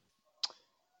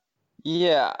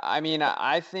 Yeah, I mean,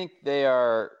 I think they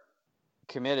are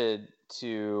committed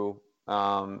to.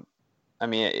 I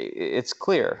mean, it's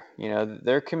clear.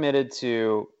 They're committed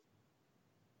to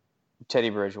Teddy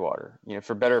Bridgewater.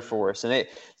 For better or for worse, and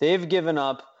they've given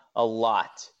up a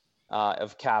lot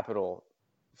of capital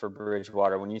for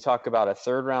Bridgewater. When you talk about a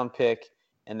third-round pick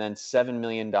and then $7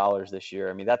 million this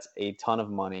year, I mean, that's a ton of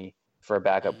money for a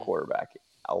backup quarterback.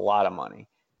 A lot of money,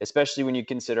 especially when you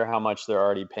consider how much they're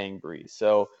already paying Breeze.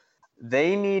 So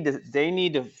they need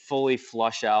to fully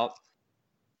flush out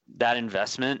that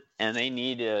investment, and they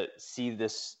need to see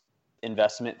this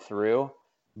investment through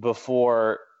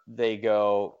before they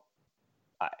go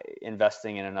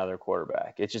investing in another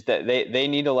quarterback. It's just that they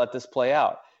need to let this play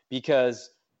out,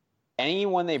 because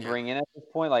anyone they bring in at this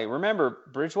point, like, remember,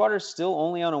 Bridgewater's still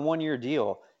only on a 1-year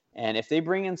deal, and if they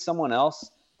bring in someone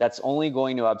else, that's only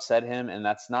going to upset him, and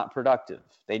that's not productive.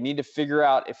 They need to figure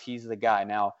out if he's the guy.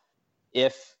 Now,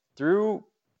 if through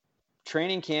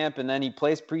training camp and then he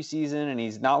plays preseason and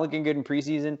he's not looking good in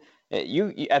preseason,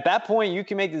 you at that point you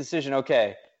can make the decision,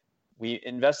 okay, we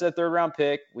invested a third-round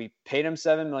pick, we paid him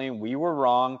 $7 million, we were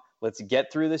wrong, let's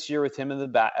get through this year with him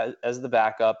as the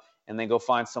backup, and then go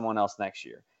find someone else next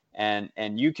year.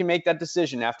 And you can make that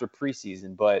decision after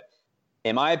preseason, but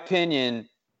in my opinion,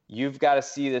 you've got to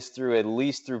see this through at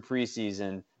least through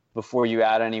preseason before you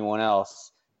add anyone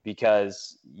else,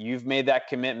 because you've made that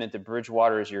commitment that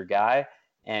Bridgewater is your guy,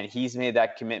 and he's made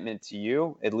that commitment to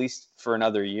you at least for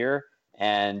another year.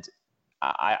 And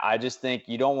I just think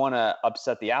you don't want to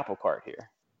upset the apple cart here.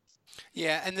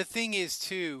 Yeah, and the thing is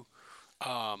too,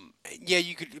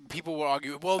 people will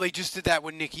argue, well, they just did that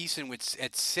with Nick Eason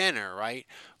at center, right?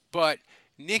 But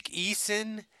Nick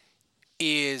Eason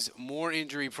is more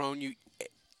injury prone,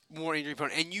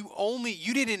 and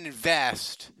you didn't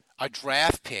invest a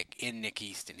draft pick in Nick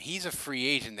Easton. He's a free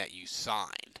agent that you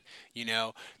signed.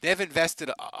 They've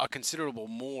invested a considerable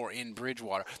more in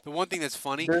Bridgewater. The one thing that's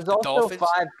funny, there's the also Dolphins,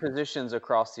 5 positions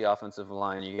across the offensive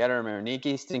line. You got to remember, Nick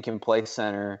Easton can play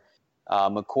center.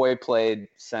 McCoy played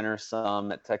center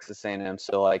some at Texas A&M.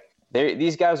 So, like,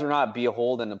 these guys are not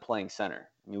beholden to playing center.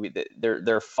 I mean,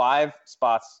 there are 5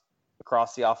 spots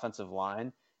across the offensive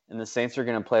line, and the Saints are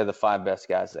going to play the 5 best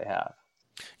guys they have.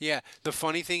 Yeah, the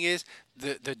funny thing is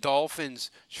the Dolphins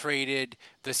traded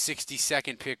the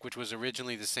 62nd pick, which was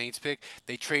originally the Saints pick.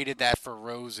 They traded that for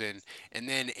Rosen, and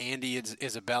then Andy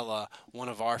Isabella, one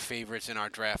of our favorites in our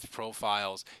draft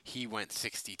profiles, he went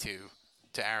 62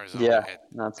 to Arizona. Yeah,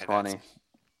 that's funny.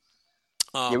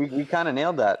 We kind of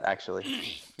nailed that, actually.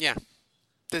 Yeah.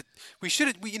 We should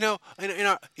have,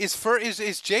 is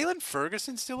Jalen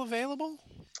Ferguson still available?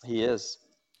 He is.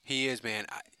 He is, man.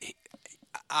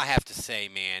 I have to say,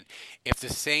 man, if the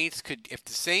Saints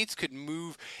could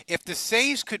move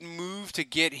to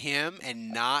get him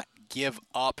and not give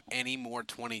up any more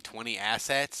 2020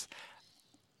 assets,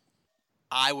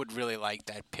 I would really like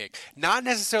that pick. Not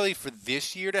necessarily for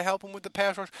this year to help him with the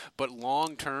pass rush, but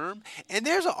long term. And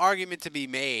there's an argument to be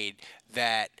made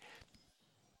that,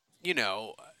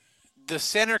 the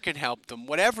center can help them.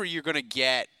 Whatever you're going to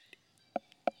get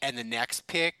and the next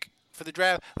pick for the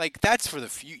draft, like, that's for the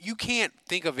few. You can't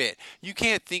think of it. You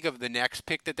can't think of the next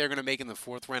pick that they're going to make in the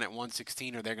 4th round at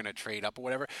 116, or they're going to trade up or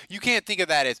whatever. You can't think of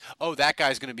that as, oh, that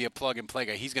guy's going to be a plug-and-play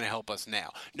guy. He's going to help us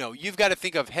now. No, you've got to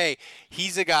think of, hey,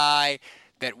 he's a guy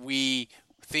that we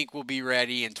think will be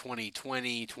ready in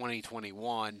 2020,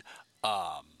 2021.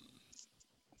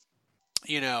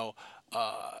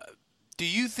 Do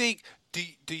you think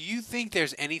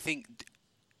there's anything?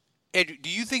 Andrew, do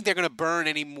you think they're going to burn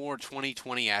any more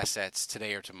 2020 assets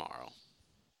today or tomorrow?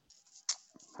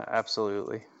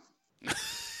 Absolutely.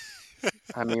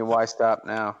 I mean, why stop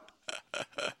now?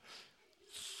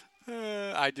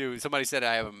 I do. Somebody said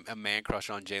I have a man crush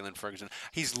on Jalen Ferguson.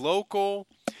 He's local.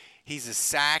 He's a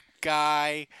sack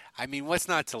guy. I mean, what's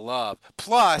not to love?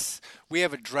 Plus, we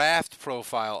have a draft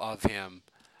profile of him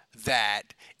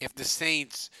that if the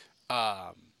Saints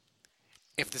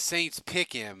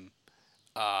pick him,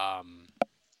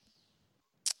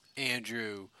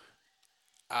 Andrew,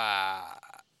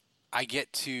 I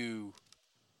get to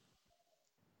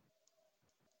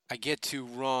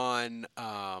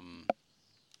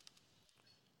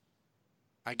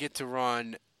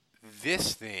run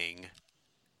this thing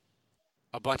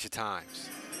a bunch of times.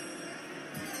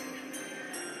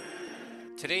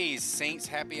 Today's Saints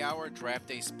Happy Hour Draft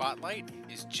Day Spotlight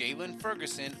is Jalen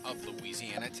Ferguson of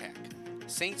Louisiana Tech.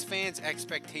 Saints fans'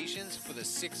 expectations for the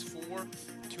 6'4",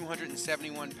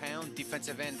 271-pound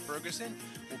defensive end Ferguson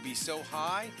will be so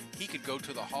high he could go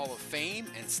to the Hall of Fame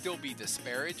and still be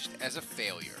disparaged as a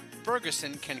failure.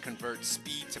 Ferguson can convert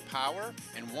speed to power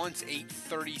and once ate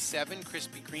 37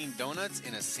 Krispy Kreme donuts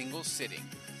in a single sitting.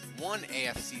 One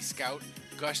AFC scout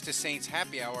gushed to Saints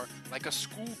Happy Hour like a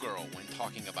schoolgirl when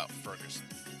talking about Ferguson.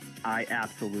 I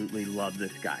absolutely love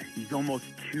this guy. He's almost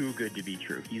too good to be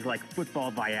true. He's like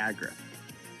football Viagra.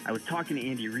 I was talking to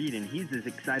Andy Reid, and he's as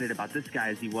excited about this guy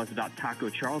as he was about Taco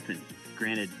Charlton.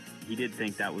 Granted, he did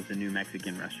think that was a new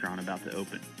Mexican restaurant about to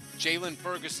open. Jalen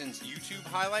Ferguson's YouTube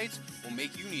highlights will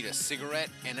make you need a cigarette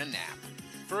and a nap.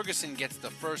 Ferguson gets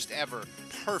the first ever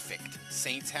perfect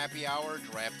Saints Happy Hour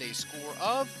Draft Day score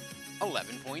of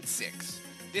 11.6.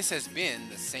 This has been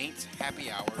the Saints Happy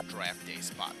Hour Draft Day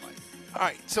Spotlight. All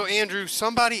right, so Andrew,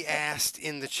 somebody asked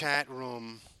in the chat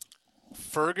room,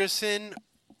 Ferguson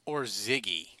or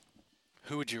Ziggy?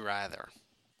 Who would you rather?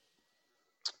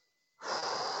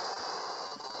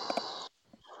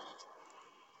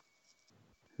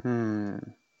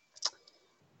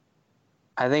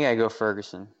 I think I go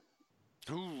Ferguson.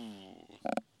 Ooh.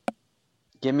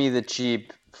 Give me the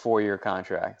cheap 4-year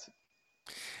contract.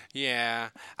 Yeah,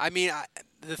 I mean,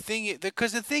 the thing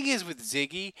is with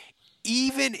Ziggy,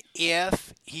 even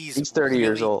if he's 30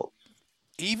 years old,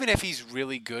 even if he's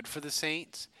really good for the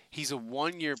Saints, he's a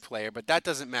 1-year player, but that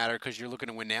doesn't matter because you're looking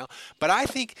to win now. But I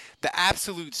think the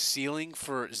absolute ceiling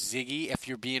for Ziggy, if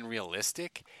you're being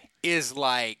realistic, is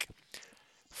like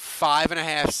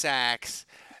 5.5 sacks.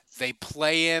 They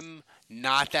play him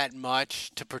not that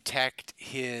much to protect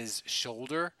his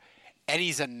shoulder, and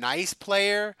he's a nice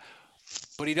player,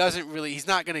 but he's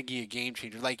not going to be a game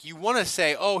changer. Like, you want to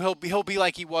say, oh, he'll be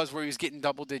like he was where he was getting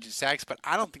double-digit sacks, but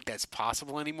I don't think that's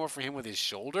possible anymore for him with his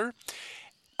shoulder.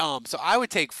 So I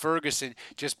would take Ferguson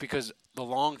just because the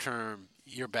long term,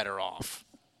 you're better off.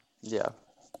 Yeah.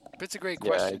 But it's a great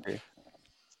question. Yeah, I agree.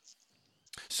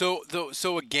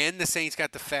 So again, the Saints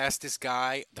got the fastest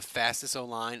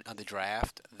O-line on the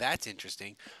draft. That's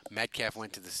interesting. Metcalf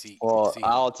went to the seat. Well,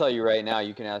 I'll tell you right now,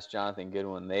 you can ask Jonathan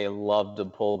Goodwin. They love to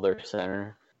pull their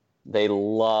center.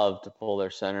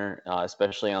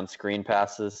 Especially on screen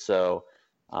passes. So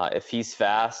if he's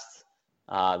fast,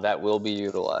 that will be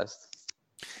utilized.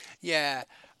 Yeah.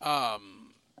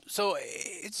 So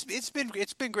it's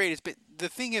been great. The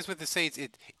thing is with the Saints,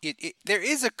 there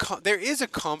is a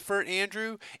comfort,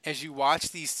 Andrew, as you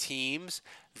watch these teams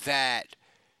that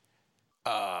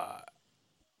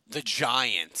the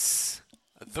Giants,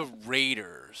 the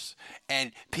Raiders,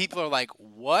 and people are like,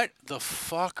 what the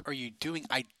fuck are you doing?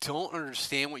 I don't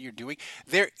understand what you're doing.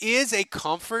 There is a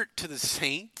comfort to the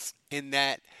Saints in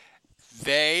that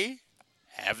they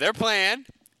have their plan,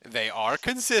 they are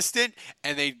consistent,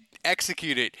 and they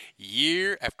execute it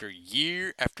year after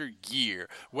year after year.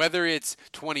 Whether it's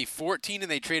 2014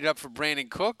 and they traded up for Brandon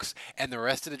Cooks and the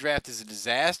rest of the draft is a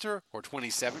disaster, or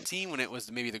 2017 when it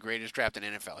was maybe the greatest draft in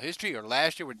NFL history, or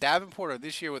last year with Davenport, or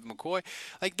this year with McCoy,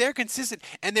 like, they're consistent.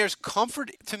 And there's comfort,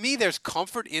 to me, there's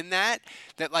comfort in that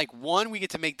like, one, we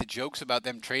get to make the jokes about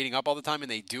them trading up all the time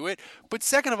and they do it, but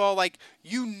second of all, like,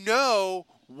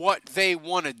 what they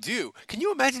want to do. Can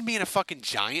you imagine being a fucking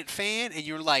Giant fan and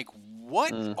you're like,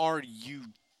 what are you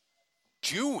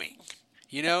doing?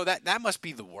 You know, that must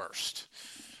be the worst.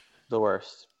 The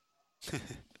worst.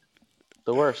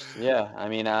 The worst, yeah. I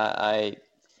mean, I've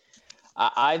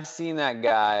seen that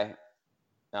guy,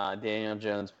 Daniel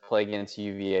Jones, play against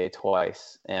UVA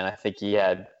twice, and I think he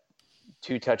had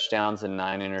 2 touchdowns and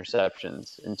 9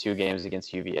 interceptions in 2 games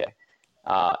against UVA.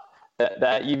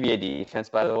 That UVA defense,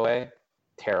 by the way,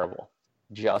 terrible.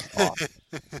 Just awful.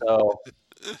 So,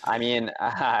 I mean,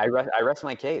 I rest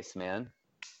my case, man.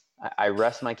 I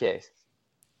rest my case.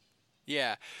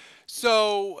 Yeah.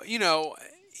 So, you know,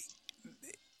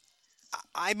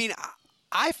 I mean,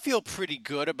 I feel pretty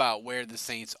good about where the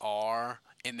Saints are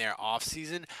in their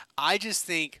offseason. I just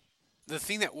think the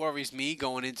thing that worries me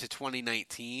going into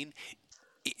 2019,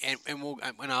 and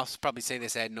I'll probably say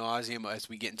this ad nauseum as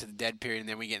we get into the dead period and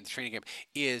then we get into training camp,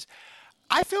 is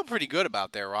I feel pretty good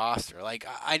about their roster. Like,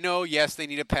 I know, yes, they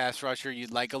need a pass rusher.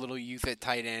 You'd like a little youth at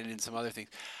tight end and some other things.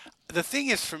 The thing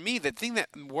is, for me, the thing that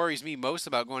worries me most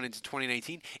about going into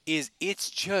 2019 is it's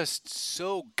just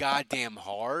so goddamn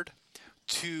hard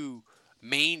to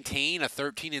maintain a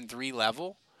 13-3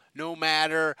 level, no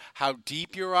matter how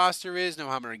deep your roster is, no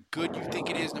matter how good you think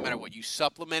it is, no matter what you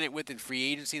supplement it with in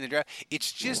free agency in the draft.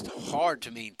 It's just hard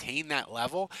to maintain that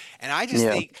level. And I just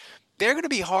think they're going to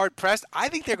be hard pressed. I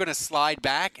think they're going to slide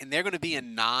back, and they're going to be a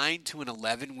 9 to an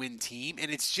 11 win team, and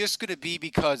it's just going to be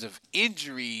because of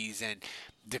injuries and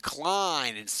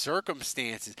decline and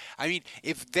circumstances. I mean,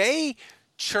 if they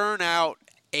churn out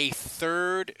a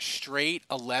third straight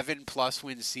 11-plus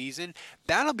win season,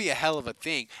 that'll be a hell of a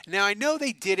thing. Now, I know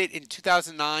they did it in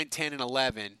 2009, 10, and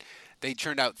 11. They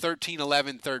churned out 13,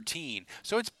 11, 13.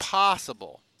 So it's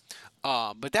possible.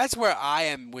 But that's where I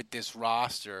am with this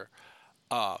roster.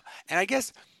 And I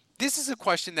guess this is a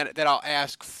question that I'll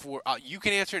ask for. You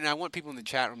can answer it, and I want people in the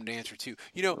chat room to answer too.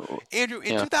 You know, Andrew,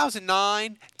 in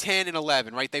 2009, 10, and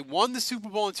 11, right? They won the Super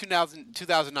Bowl in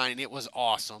 2009, and it was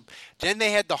awesome. Then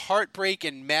they had the heartbreak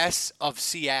and mess of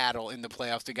Seattle in the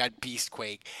playoffs. They got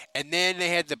Beastquake. And then they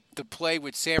had the play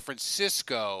with San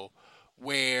Francisco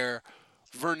where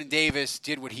Vernon Davis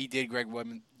did what he did. Greg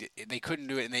Woodman, they couldn't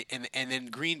do it, and then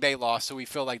Green Bay lost, so we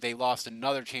feel like they lost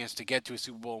another chance to get to a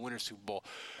Super Bowl and win a Super Bowl.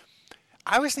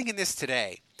 I was thinking this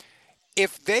today.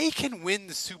 If they can win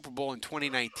the Super Bowl in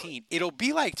 2019, it'll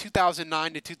be like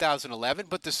 2009 to 2011,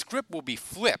 but the script will be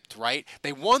flipped, right?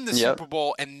 They won the Super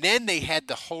Bowl, and then they had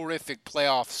the horrific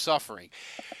playoff suffering.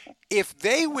 If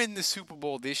they win the Super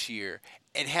Bowl this year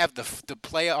and have the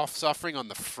playoff suffering on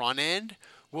the front end,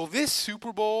 will this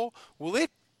Super Bowl, will it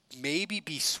maybe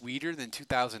be sweeter than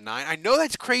 2009? I know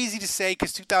that's crazy to say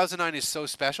because 2009 is so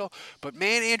special, but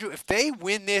man, Andrew, if they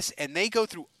win this and they go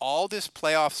through all this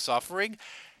playoff suffering,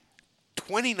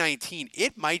 2019,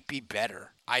 it might be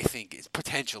better, I think,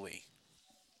 potentially.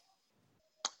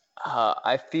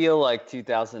 I feel like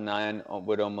 2009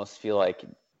 would almost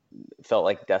felt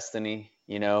like destiny,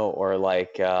 you know, or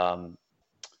like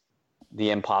the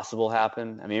impossible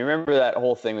happened. I mean, remember that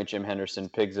whole thing with Jim Henderson,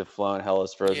 pigs have flown, hell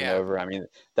is frozen over. I mean,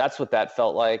 that's what that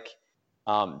felt like.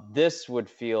 This would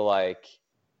feel like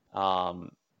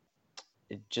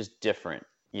just different.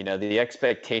 You know, the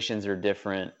expectations are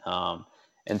different.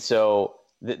 And so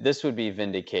this would be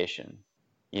vindication,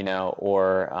 you know,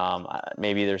 or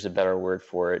maybe there's a better word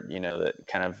for it, you know, that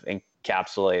kind of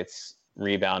encapsulates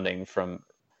rebounding from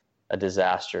a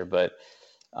disaster. But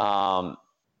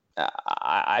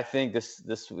I think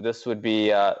this would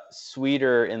be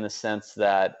sweeter in the sense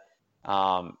that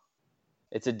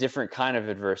it's a different kind of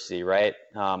adversity, right?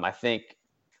 I think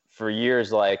for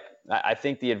years, I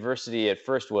think the adversity at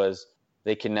first was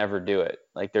they can never do it.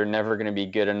 Like they're never going to be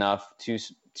good enough. Too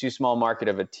small market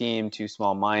of a team, too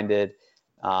small-minded,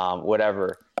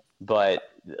 whatever. But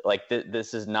like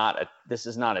this is not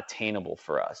attainable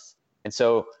for us. And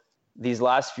so these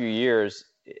last few years,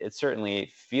 it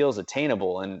certainly feels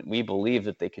attainable, and we believe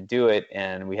that they could do it,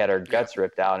 and we had our guts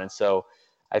ripped out. And so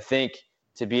I think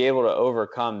to be able to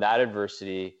overcome that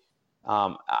adversity,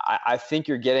 I think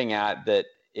you're getting at that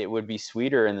it would be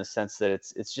sweeter in the sense that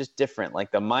it's just different.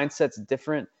 Like the mindset's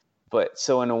different, but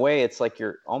so in a way it's like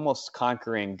you're almost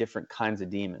conquering different kinds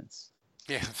of demons.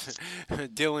 Yeah,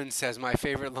 Dylan says my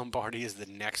favorite Lombardi is the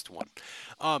next one.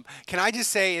 Can I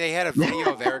just say they had a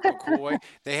video of Eric McCoy.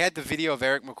 They had the video of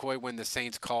Eric McCoy when the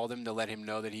Saints called him to let him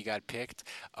know that he got picked.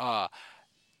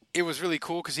 It was really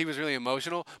cool because he was really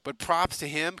emotional. But props to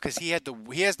him because he has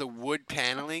the wood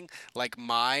paneling like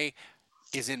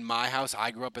is in my house.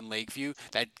 I grew up in Lakeview.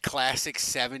 That classic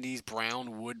 70s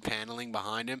brown wood paneling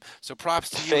behind him. So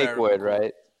props to you, Fake Eric wood, McCoy.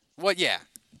 right? Well, yeah.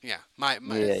 My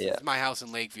house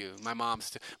in Lakeview. My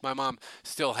mom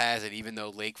still has it, even though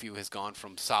Lakeview has gone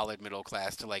from solid middle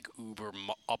class to like uber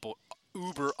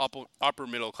upper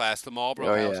middle class. The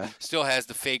Marlboro house still has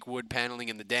the fake wood paneling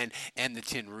in the den and the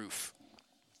tin roof.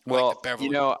 Well, you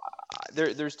know,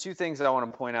 there's two things that I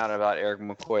want to point out about Eric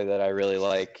McCoy that I really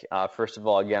like. First of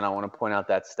all, again, I want to point out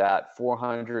that stat: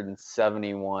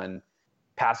 471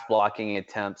 pass blocking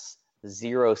attempts,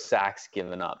 0 sacks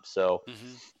given up. So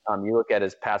you look at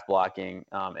his pass blocking,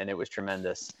 and it was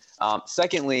tremendous.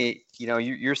 Secondly, you know,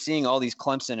 you're seeing all these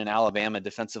Clemson and Alabama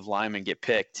defensive linemen get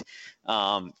picked.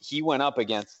 He went up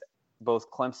against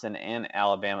both Clemson and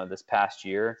Alabama this past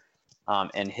year,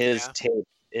 and his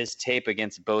tape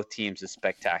against both teams is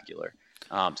spectacular.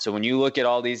 So when you look at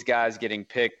all these guys getting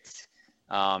picked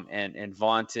and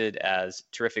vaunted as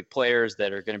terrific players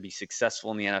that are going to be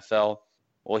successful in the NFL,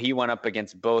 well, he went up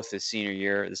against both his senior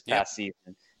year this past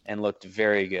season and looked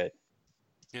very good.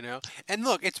 You know, and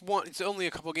look, it's only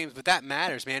a couple games, but that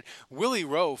matters, man. Willie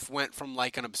Roaf went from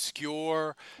like an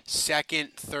obscure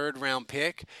second, third round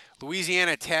pick.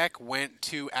 Louisiana Tech went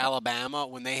to Alabama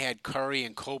when they had Curry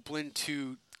and Copeland,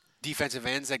 two defensive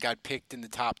ends that got picked in the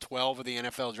top 12 of the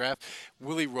NFL draft.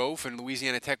 Willie Roaf and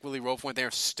Louisiana Tech. Willie Roaf went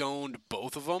there, stoned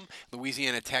both of them.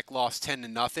 Louisiana Tech lost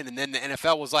 10-0, and then the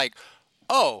NFL was like,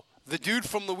 oh, the dude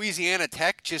from Louisiana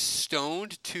Tech just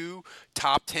stoned 2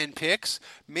 top 10 picks.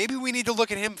 Maybe we need to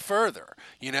look at him further,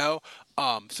 you know?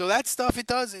 So that stuff, it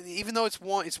does, even though it's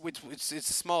a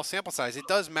small sample size, it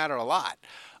does matter a lot.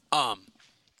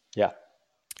 Yeah.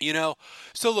 You know,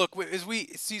 so look, as we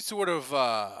sort of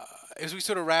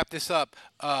wrap this up,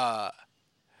 let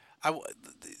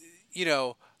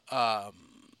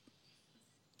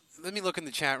me look in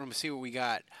the chat room and see what we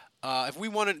got. If we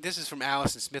wanted, this is from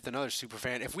Allison Smith, another super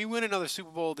fan. If we win another Super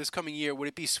Bowl this coming year, would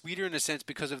it be sweeter in a sense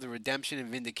because of the redemption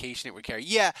and vindication it would carry?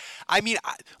 Yeah, I mean,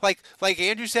 like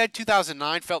Andrew said,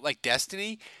 2009 felt like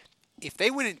destiny. If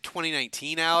they win in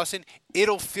 2019, Allison,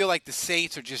 it'll feel like the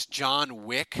Saints are just John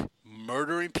Wick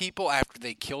murdering people after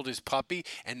they killed his puppy,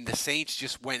 and the Saints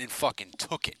just went and fucking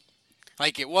took it.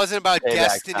 Like, it wasn't about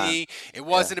destiny. It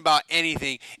wasn't about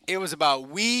anything. It was about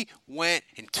we went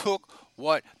and took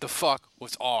what the fuck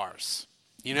was ours.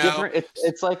 You know?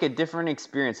 It's like a different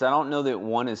experience. I don't know that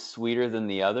one is sweeter than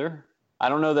the other. I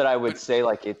don't know that I would say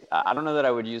like it. I don't know that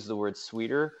I would use the word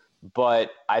sweeter,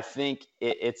 but I think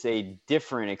it's a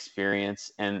different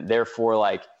experience, and therefore,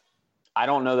 like, I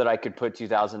don't know that I could put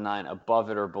 2009 above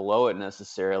it or below it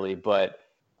necessarily, but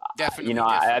definitely, you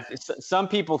know, some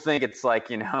people think it's like,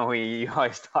 you know, we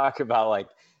always talk about like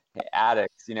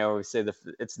addicts, you know, we say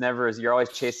it's never as you're always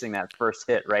chasing that first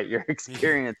hit, right? Your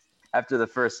experience after the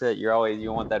first hit,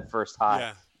 you want that first high.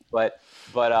 Yeah. But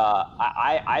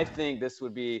I think this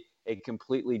would be a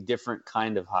completely different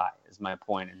kind of high is my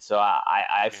point. And so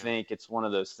I think it's one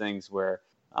of those things where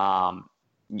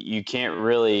you can't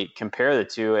really compare the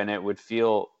two, and it would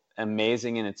feel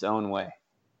amazing in its own way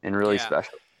and really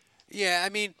special. Yeah, I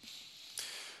mean,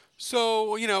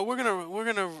 so, you know, we're gonna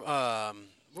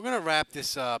wrap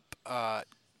this up.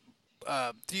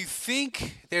 Do you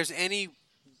think there's any?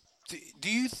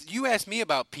 You asked me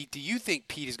about Pete? Do you think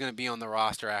Pete is going to be on the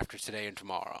roster after today and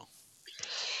tomorrow?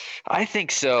 I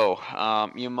think so.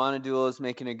 Monadula is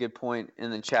making a good point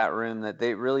in the chat room that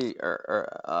they really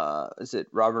are. Is it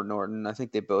Robert Norton? I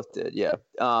think they both did. Yeah.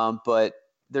 But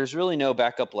there's really no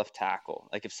backup left tackle.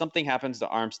 Like, if something happens to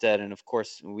Armstead, and of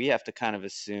course we have to kind of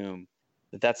assume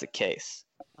that that's the case,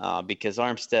 because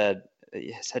Armstead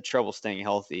has had trouble staying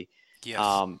healthy.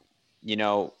 Yes. You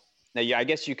know, now I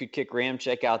guess you could kick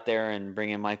Ramczyk out there and bring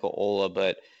in Michael Ola,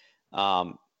 but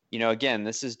you know, again,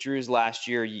 this is Drew's last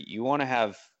year. You want to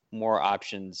have more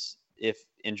options if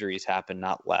injuries happen,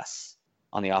 not less,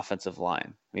 on the offensive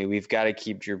line. I mean, we've got to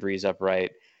keep Drew Brees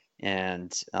upright,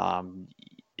 and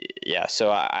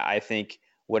so I think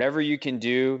whatever you can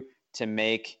do to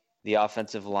make the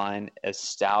offensive line as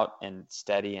stout and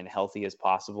steady and healthy as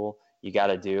possible, you got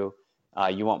to do.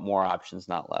 You want more options,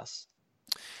 not less.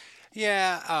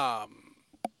 Yeah,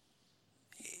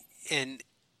 and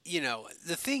you know,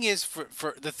 the thing is for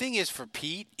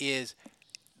Pete is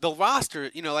the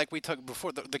roster. You know, like we talked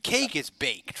before, the cake is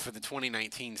baked for the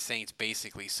 2019 Saints,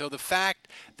 basically. So the fact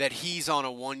that he's on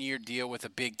a 1-year deal with a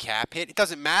big cap hit, it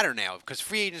doesn't matter now because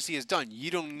free agency is done.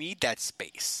 You don't need that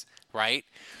space, right?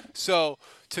 So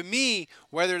to me,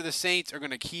 whether the Saints are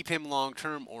going to keep him long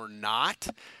term or not,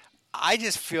 I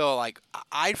just feel like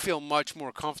I'd feel much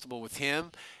more comfortable with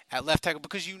him at left tackle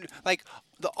because you like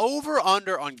the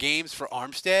over-under on games for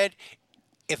Armstead.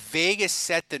 If Vegas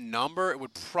set the number, it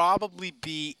would probably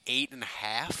be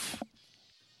 8.5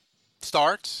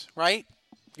 starts, right?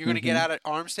 You're going to get out of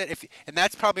Armstead, and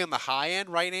that's probably on the high end,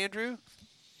 right, Andrew?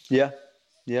 Yeah.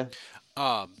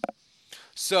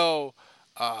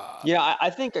 I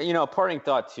think, you know, a parting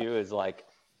thought too is like,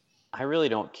 I really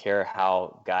don't care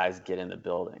how guys get in the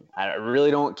building. I really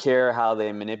don't care how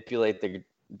they manipulate the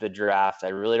draft. I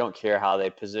really don't care how they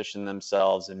position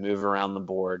themselves and move around the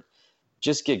board.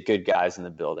 Just get good guys in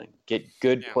the building. Get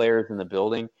good players in the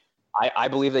building. I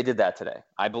believe they did that today.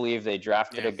 I believe they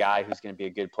drafted a guy who's going to be a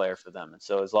good player for them. And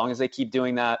so as long as they keep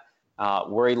doing that,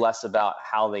 worry less about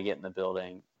how they get in the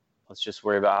building. Let's just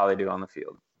worry about how they do on the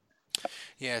field.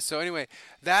 Yeah, so anyway,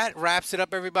 that wraps it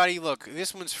up, everybody. Look,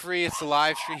 this one's free. It's a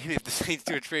live stream. If the Saints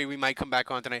do a trade, we might come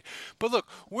back on tonight. But look,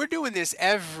 we're doing this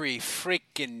every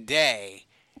freaking day.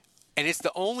 And it's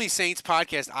the only Saints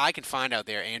podcast I can find out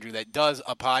there, Andrew, that does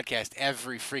a podcast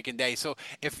every freaking day. So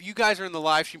if you guys are in the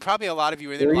live stream, probably a lot of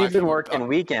you are in the live stream. We've been working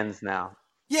weekends now.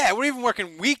 Yeah, we're even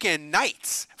working weekend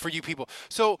nights for you people.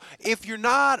 So if you're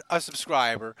not a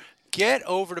subscriber, get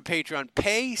over to Patreon.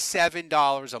 Pay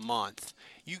 $7 a month.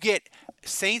 You get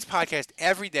Saints podcast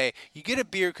every day. You get a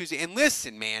beer koozie. And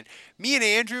listen, man, me and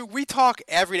Andrew, we talk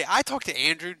every day. I talk to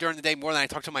Andrew during the day more than I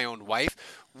talk to my own wife.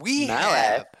 My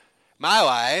wife, My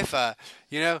wife.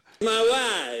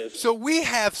 So we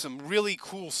have some really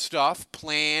cool stuff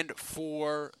planned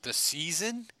for the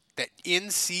season that in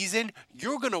season,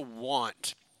 you're going to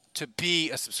want to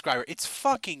be a subscriber. It's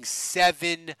fucking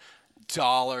 $7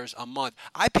 a month.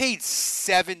 I paid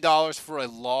 $7 for a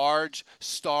large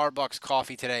Starbucks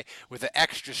coffee today with an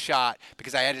extra shot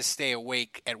because I had to stay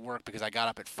awake at work because I got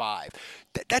up at 5.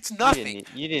 That's nothing.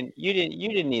 You didn't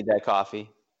need that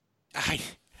coffee. I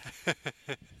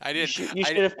didn't. You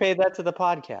should have paid that to the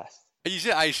podcast.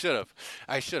 I should have.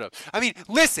 I mean,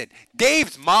 listen,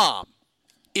 Dave's mom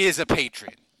is a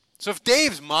patron. So if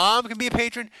Dave's mom can be a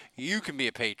patron, you can be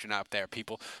a patron out there,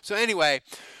 people. So anyway,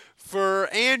 for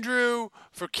Andrew,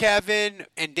 for Kevin,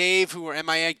 and Dave, who are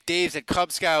MIA, Dave's at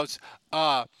Cub Scouts,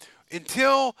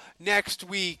 until next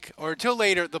week or until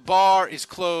later, the bar is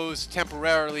closed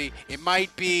temporarily. It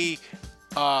might be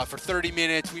for 30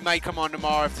 minutes. We might come on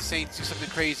tomorrow if the Saints do something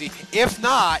crazy. If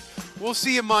not, we'll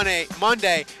see you Monday.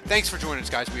 Thanks for joining us,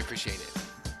 guys. We appreciate it.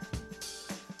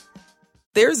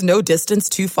 There's no distance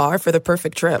too far for the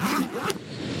perfect trip.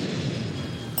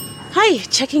 Hi,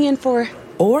 checking in for...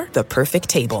 Or the perfect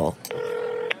table.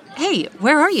 Hey,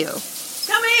 where are you?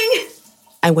 Coming!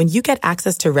 And when you get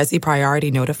access to Resi Priority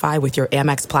Notify with your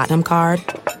Amex Platinum card...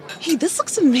 Hey, this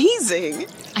looks amazing.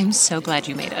 I'm so glad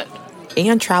you made it.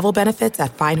 And travel benefits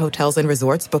at fine hotels and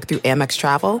resorts booked through Amex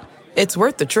Travel, it's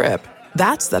worth the trip.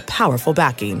 That's the powerful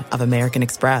backing of American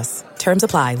Express. Terms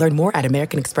apply. Learn more at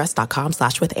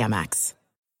americanexpress.com/withAmex.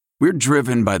 We're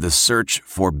driven by the search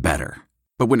for better.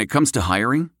 But when it comes to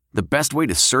hiring, the best way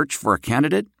to search for a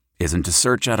candidate isn't to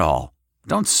search at all.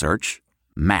 Don't search.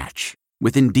 Match.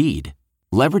 With Indeed.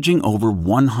 Leveraging over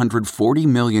 140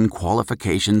 million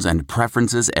qualifications and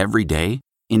preferences every day,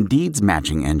 Indeed's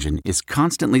matching engine is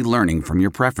constantly learning from your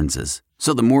preferences.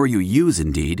 So the more you use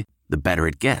Indeed, the better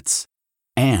it gets.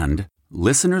 And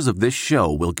listeners of this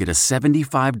show will get a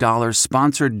 $75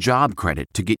 sponsored job credit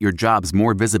to get your jobs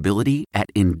more visibility at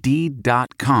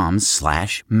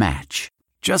Indeed.com/match.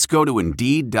 Just go to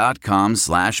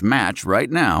Indeed.com/match right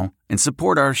now and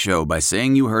support our show by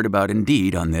saying you heard about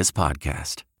Indeed on this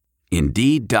podcast.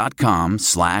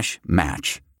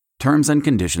 Indeed.com/match. Terms and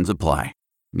conditions apply.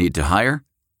 Need to hire?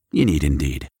 You need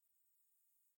Indeed.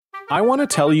 I want to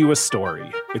tell you a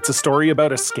story. It's a story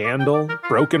about a scandal,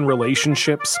 broken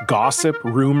relationships, gossip,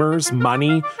 rumors,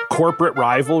 money, corporate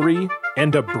rivalry,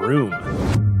 and a broom.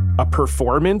 A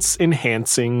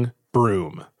performance-enhancing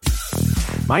broom.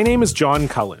 My name is John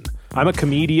Cullen. I'm a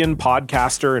comedian,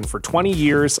 podcaster, and for 20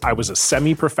 years, I was a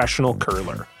semi-professional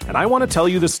curler. And I want to tell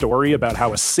you the story about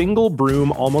how a single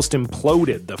broom almost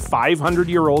imploded the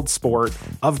 500-year-old sport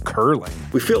of curling.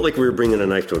 We felt like we were bringing a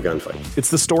knife to a gunfight. It's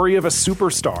the story of a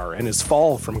superstar and his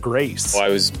fall from grace. I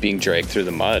was being dragged through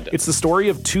the mud. It's the story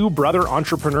of two brother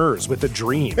entrepreneurs with a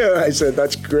dream. I said,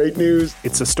 that's great news.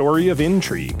 It's a story of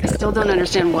intrigue. I still don't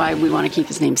understand why we want to keep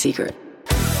his name secret.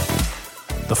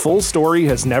 The full story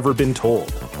has never been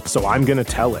told, so I'm going to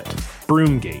tell it.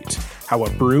 Broomgate, how a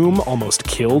broom almost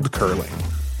killed curling.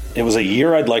 It was a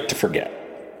year I'd like to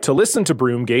forget. To listen to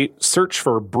Broomgate, search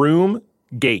for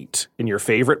Broomgate in your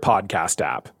favorite podcast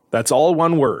app. That's all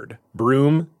one word,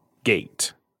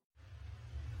 Broomgate.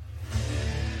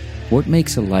 What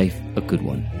makes a life a good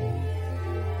one?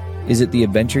 Is it the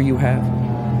adventure you have?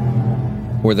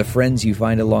 Or the friends you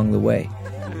find along the way?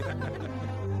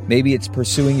 Maybe it's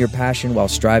pursuing your passion while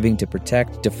striving to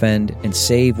protect, defend, and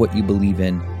save what you believe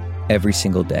in every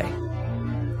single day.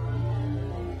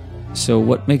 So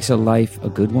what makes a life a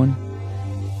good one?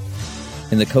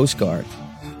 In the Coast Guard,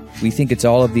 we think it's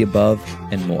all of the above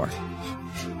and more.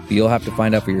 But you'll have to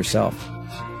find out for yourself.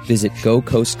 Visit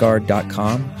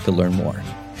gocoastguard.com to learn more.